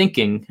means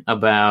thinking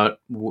about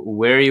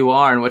where you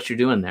are and what you're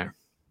doing there.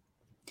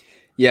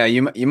 Yeah,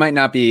 you might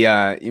not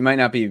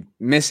be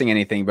missing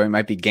anything, but you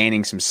might be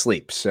gaining some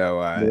sleep.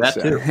 So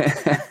too.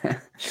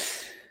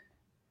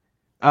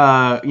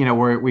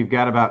 We've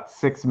got about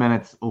 6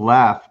 minutes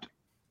left.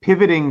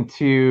 Pivoting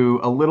to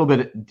a little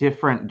bit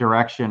different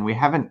direction, we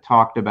haven't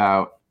talked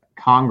about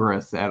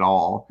Congress at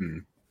all.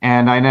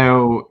 And I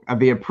know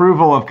the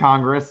approval of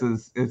Congress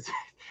is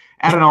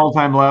at an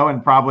all-time low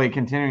and probably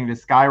continuing to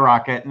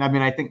skyrocket. And I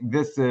mean, I think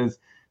this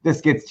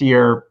gets to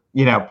your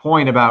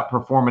point about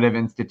performative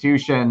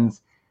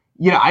institutions.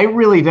 I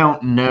really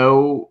don't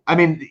know. I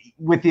mean,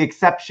 with the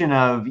exception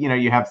of,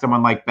 you have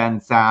someone like Ben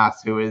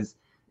Sasse, who is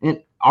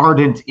an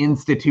ardent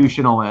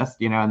institutionalist,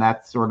 and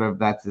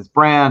that's his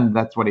brand.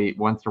 That's what he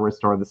wants to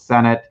restore the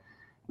Senate.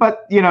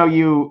 But,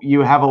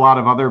 you have a lot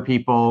of other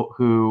people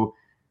who,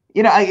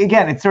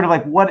 again, it's sort of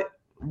like,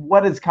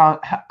 what is,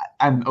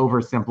 I'm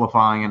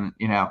oversimplifying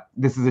and,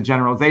 this is a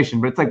generalization,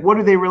 but it's like, what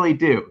do they really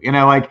do?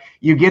 Like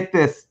you get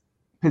this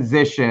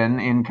position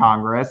in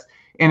Congress,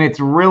 and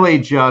it's really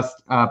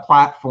just a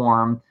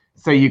platform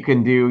so you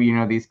can do,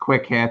 these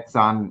quick hits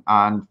on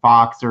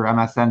Fox or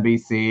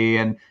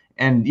MSNBC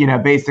and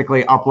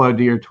basically upload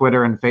to your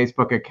Twitter and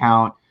Facebook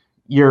account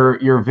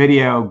your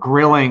video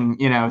grilling,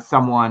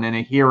 someone in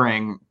a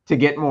hearing to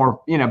get more,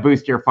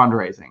 boost your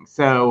fundraising.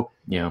 So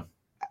yeah,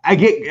 I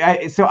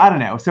don't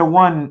know. So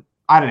one,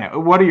 I don't know.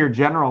 What are your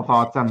general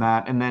thoughts on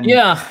that? And then,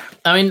 yeah,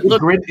 I mean,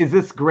 look, is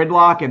this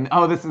gridlock? And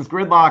this is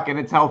gridlock, and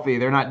it's healthy.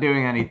 They're not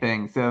doing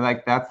anything. So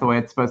like that's the way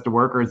it's supposed to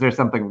work, or is there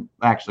something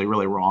actually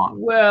really wrong?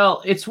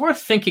 Well, it's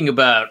worth thinking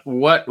about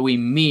what we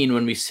mean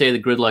when we say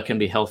the gridlock can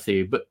be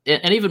healthy. But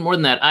and even more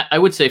than that, I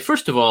would say,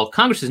 first of all,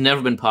 Congress has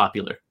never been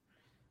popular,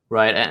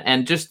 right?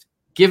 And just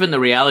given the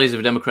realities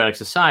of a democratic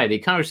society,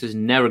 Congress is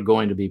never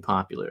going to be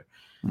popular.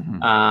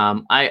 Mm-hmm.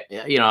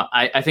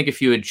 I think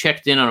if you had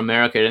checked in on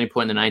America at any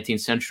point in the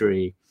 19th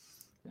century,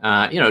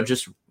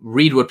 just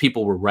read what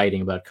people were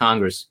writing about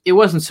Congress. It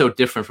wasn't so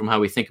different from how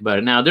we think about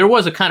it now. There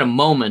was a kind of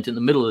moment in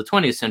the middle of the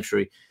 20th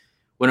century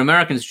when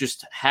Americans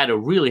just had a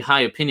really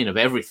high opinion of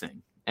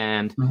everything.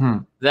 And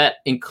that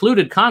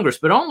included Congress,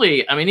 but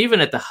only, I mean,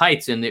 even at the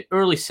heights in the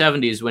early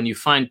 70s, when you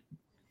find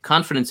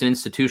confidence in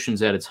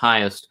institutions at its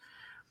highest,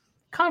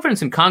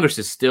 confidence in Congress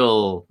is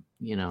still,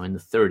 in the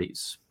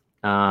 30s.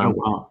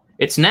 Wow.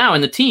 It's now in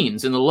the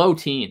teens, in the low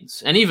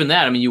teens. And even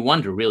that, I mean, you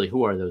wonder really,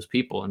 who are those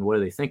people and what are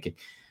they thinking?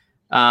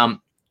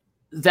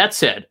 That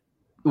said,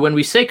 when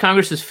we say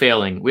Congress is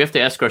failing, we have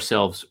to ask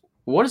ourselves,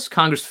 what is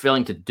Congress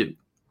failing to do?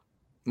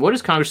 What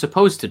is Congress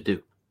supposed to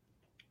do?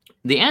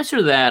 The answer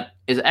to that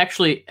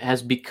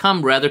has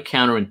become rather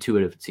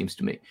counterintuitive, it seems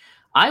to me.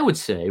 I would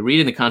say,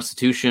 reading the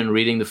Constitution,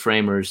 reading the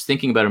framers,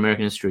 thinking about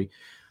American history,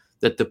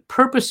 that the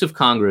purpose of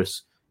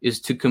Congress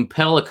is to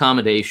compel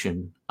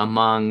accommodation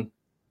among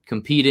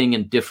competing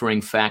and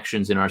differing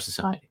factions in our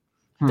society.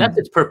 That's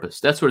its purpose.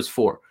 That's what it's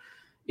for.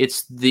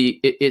 It's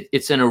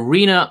an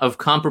arena of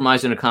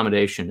compromise and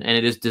accommodation, and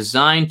it is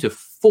designed to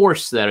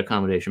force that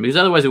accommodation, because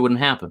otherwise it wouldn't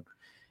happen.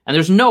 And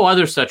there's no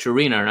other such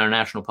arena in our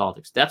national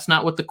politics. That's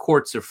not what the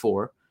courts are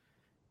for.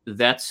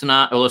 That's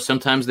not, although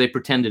sometimes they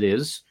pretend it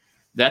is.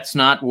 That's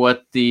not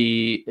what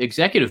the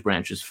executive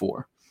branch is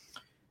for.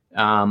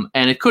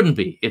 And it couldn't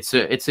be. It's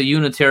a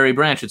unitary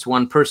branch. It's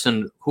one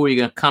person. Who are you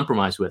going to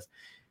compromise with?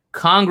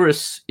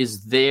 Congress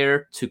is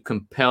there to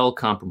compel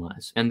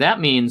compromise. And that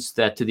means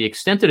that to the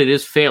extent that it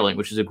is failing,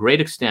 which is a great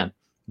extent,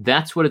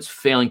 that's what it's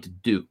failing to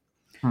do.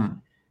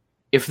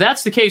 If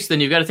that's the case, then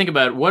you've got to think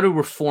about, what do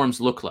reforms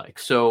look like?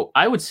 So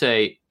I would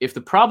say, if the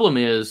problem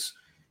is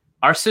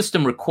our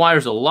system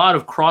requires a lot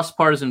of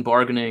cross-partisan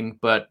bargaining,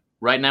 but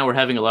right now we're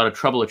having a lot of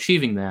trouble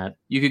achieving that,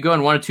 you could go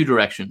in one of two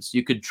directions.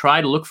 You could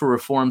try to look for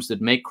reforms that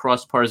make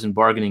cross-partisan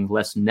bargaining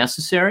less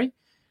necessary,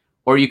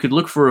 or you could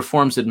look for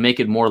reforms that make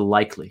it more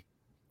likely.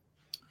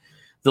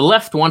 The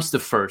left wants the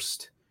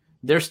first.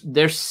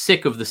 They're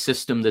sick of the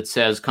system that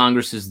says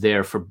Congress is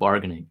there for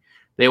bargaining.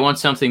 They want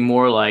something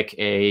more like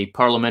a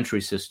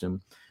parliamentary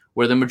system,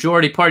 where the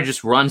majority party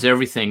just runs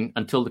everything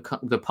until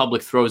the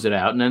public throws it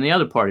out, and then the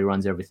other party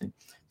runs everything.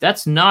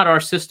 That's not our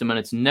system, and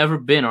it's never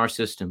been our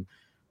system,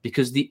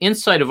 because the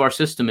insight of our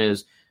system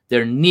is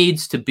there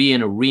needs to be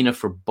an arena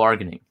for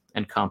bargaining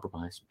and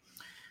compromise.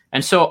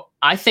 And so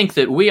I think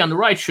that we on the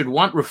right should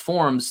want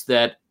reforms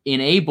that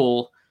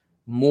enable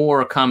more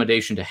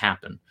accommodation to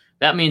happen.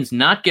 That means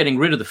not getting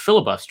rid of the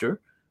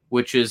filibuster,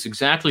 which is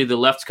exactly the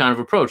left's kind of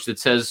approach that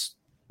says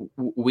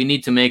we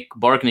need to make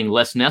bargaining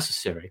less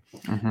necessary,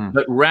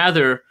 but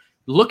rather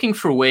looking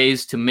for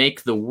ways to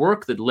make the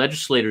work that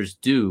legislators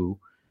do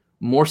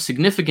more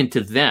significant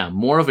to them,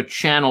 more of a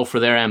channel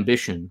for their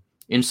ambition,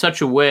 in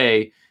such a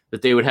way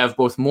that they would have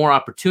both more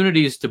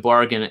opportunities to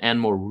bargain and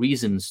more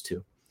reasons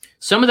to.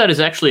 Some of that is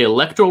actually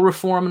electoral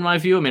reform, in my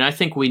view. I mean, I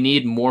think we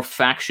need more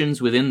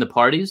factions within the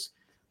parties.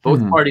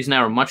 Both parties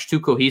now are much too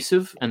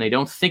cohesive, and they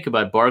don't think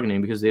about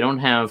bargaining because they don't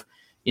have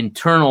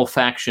internal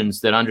factions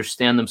that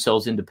understand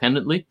themselves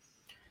independently.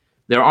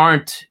 There's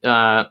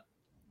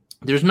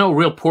no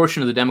real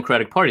portion of the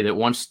Democratic Party that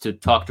wants to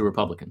talk to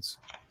Republicans.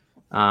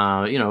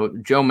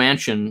 Joe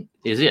Manchin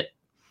is it.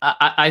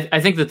 I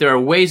think that there are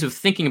ways of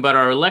thinking about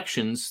our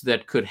elections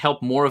that could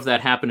help more of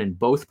that happen in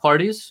both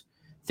parties.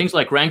 Things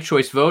like ranked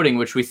choice voting,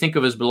 which we think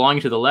of as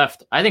belonging to the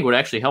left, I think would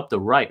actually help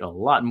the right a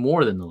lot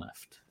more than the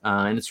left.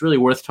 And it's really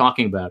worth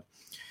talking about.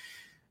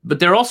 But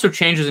there are also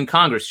changes in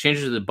Congress,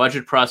 changes to the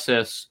budget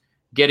process,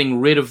 getting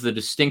rid of the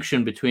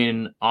distinction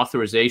between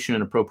authorization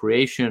and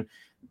appropriation,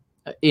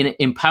 in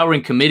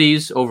empowering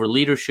committees over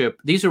leadership.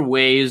 These are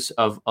ways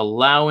of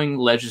allowing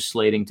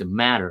legislating to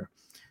matter.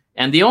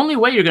 And the only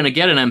way you're going to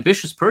get an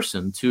ambitious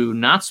person to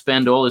not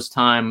spend all his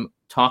time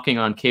talking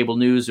on cable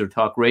news or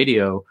talk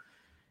radio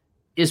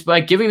is by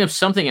giving them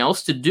something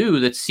else to do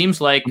that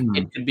seems like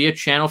it could be a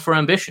channel for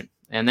ambition.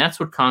 And that's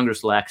what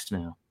Congress lacks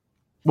now.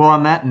 Well,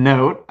 on that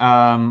note,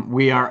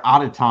 we are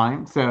out of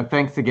time. So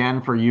thanks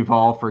again for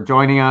Yuval for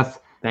joining us.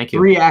 Thank you.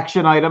 3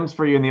 action items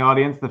for you in the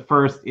audience. The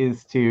first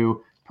is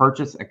to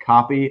purchase a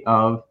copy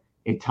of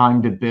A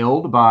Time to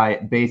Build by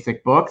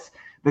Basic Books.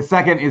 The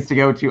second is to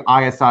go to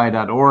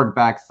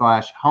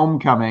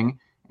isi.org/homecoming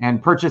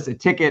and purchase a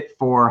ticket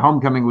for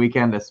homecoming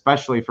weekend,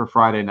 especially for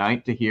Friday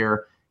night, to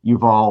hear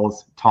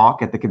Yuval's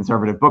talk at the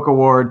Conservative Book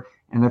Award.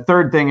 And the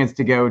third thing is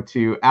to go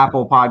to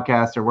Apple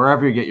Podcasts or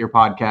wherever you get your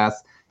podcasts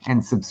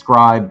and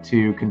subscribe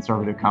to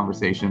Conservative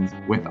Conversations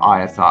with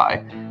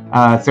ISI.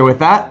 So with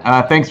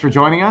that, thanks for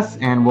joining us,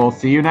 and we'll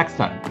see you next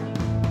time.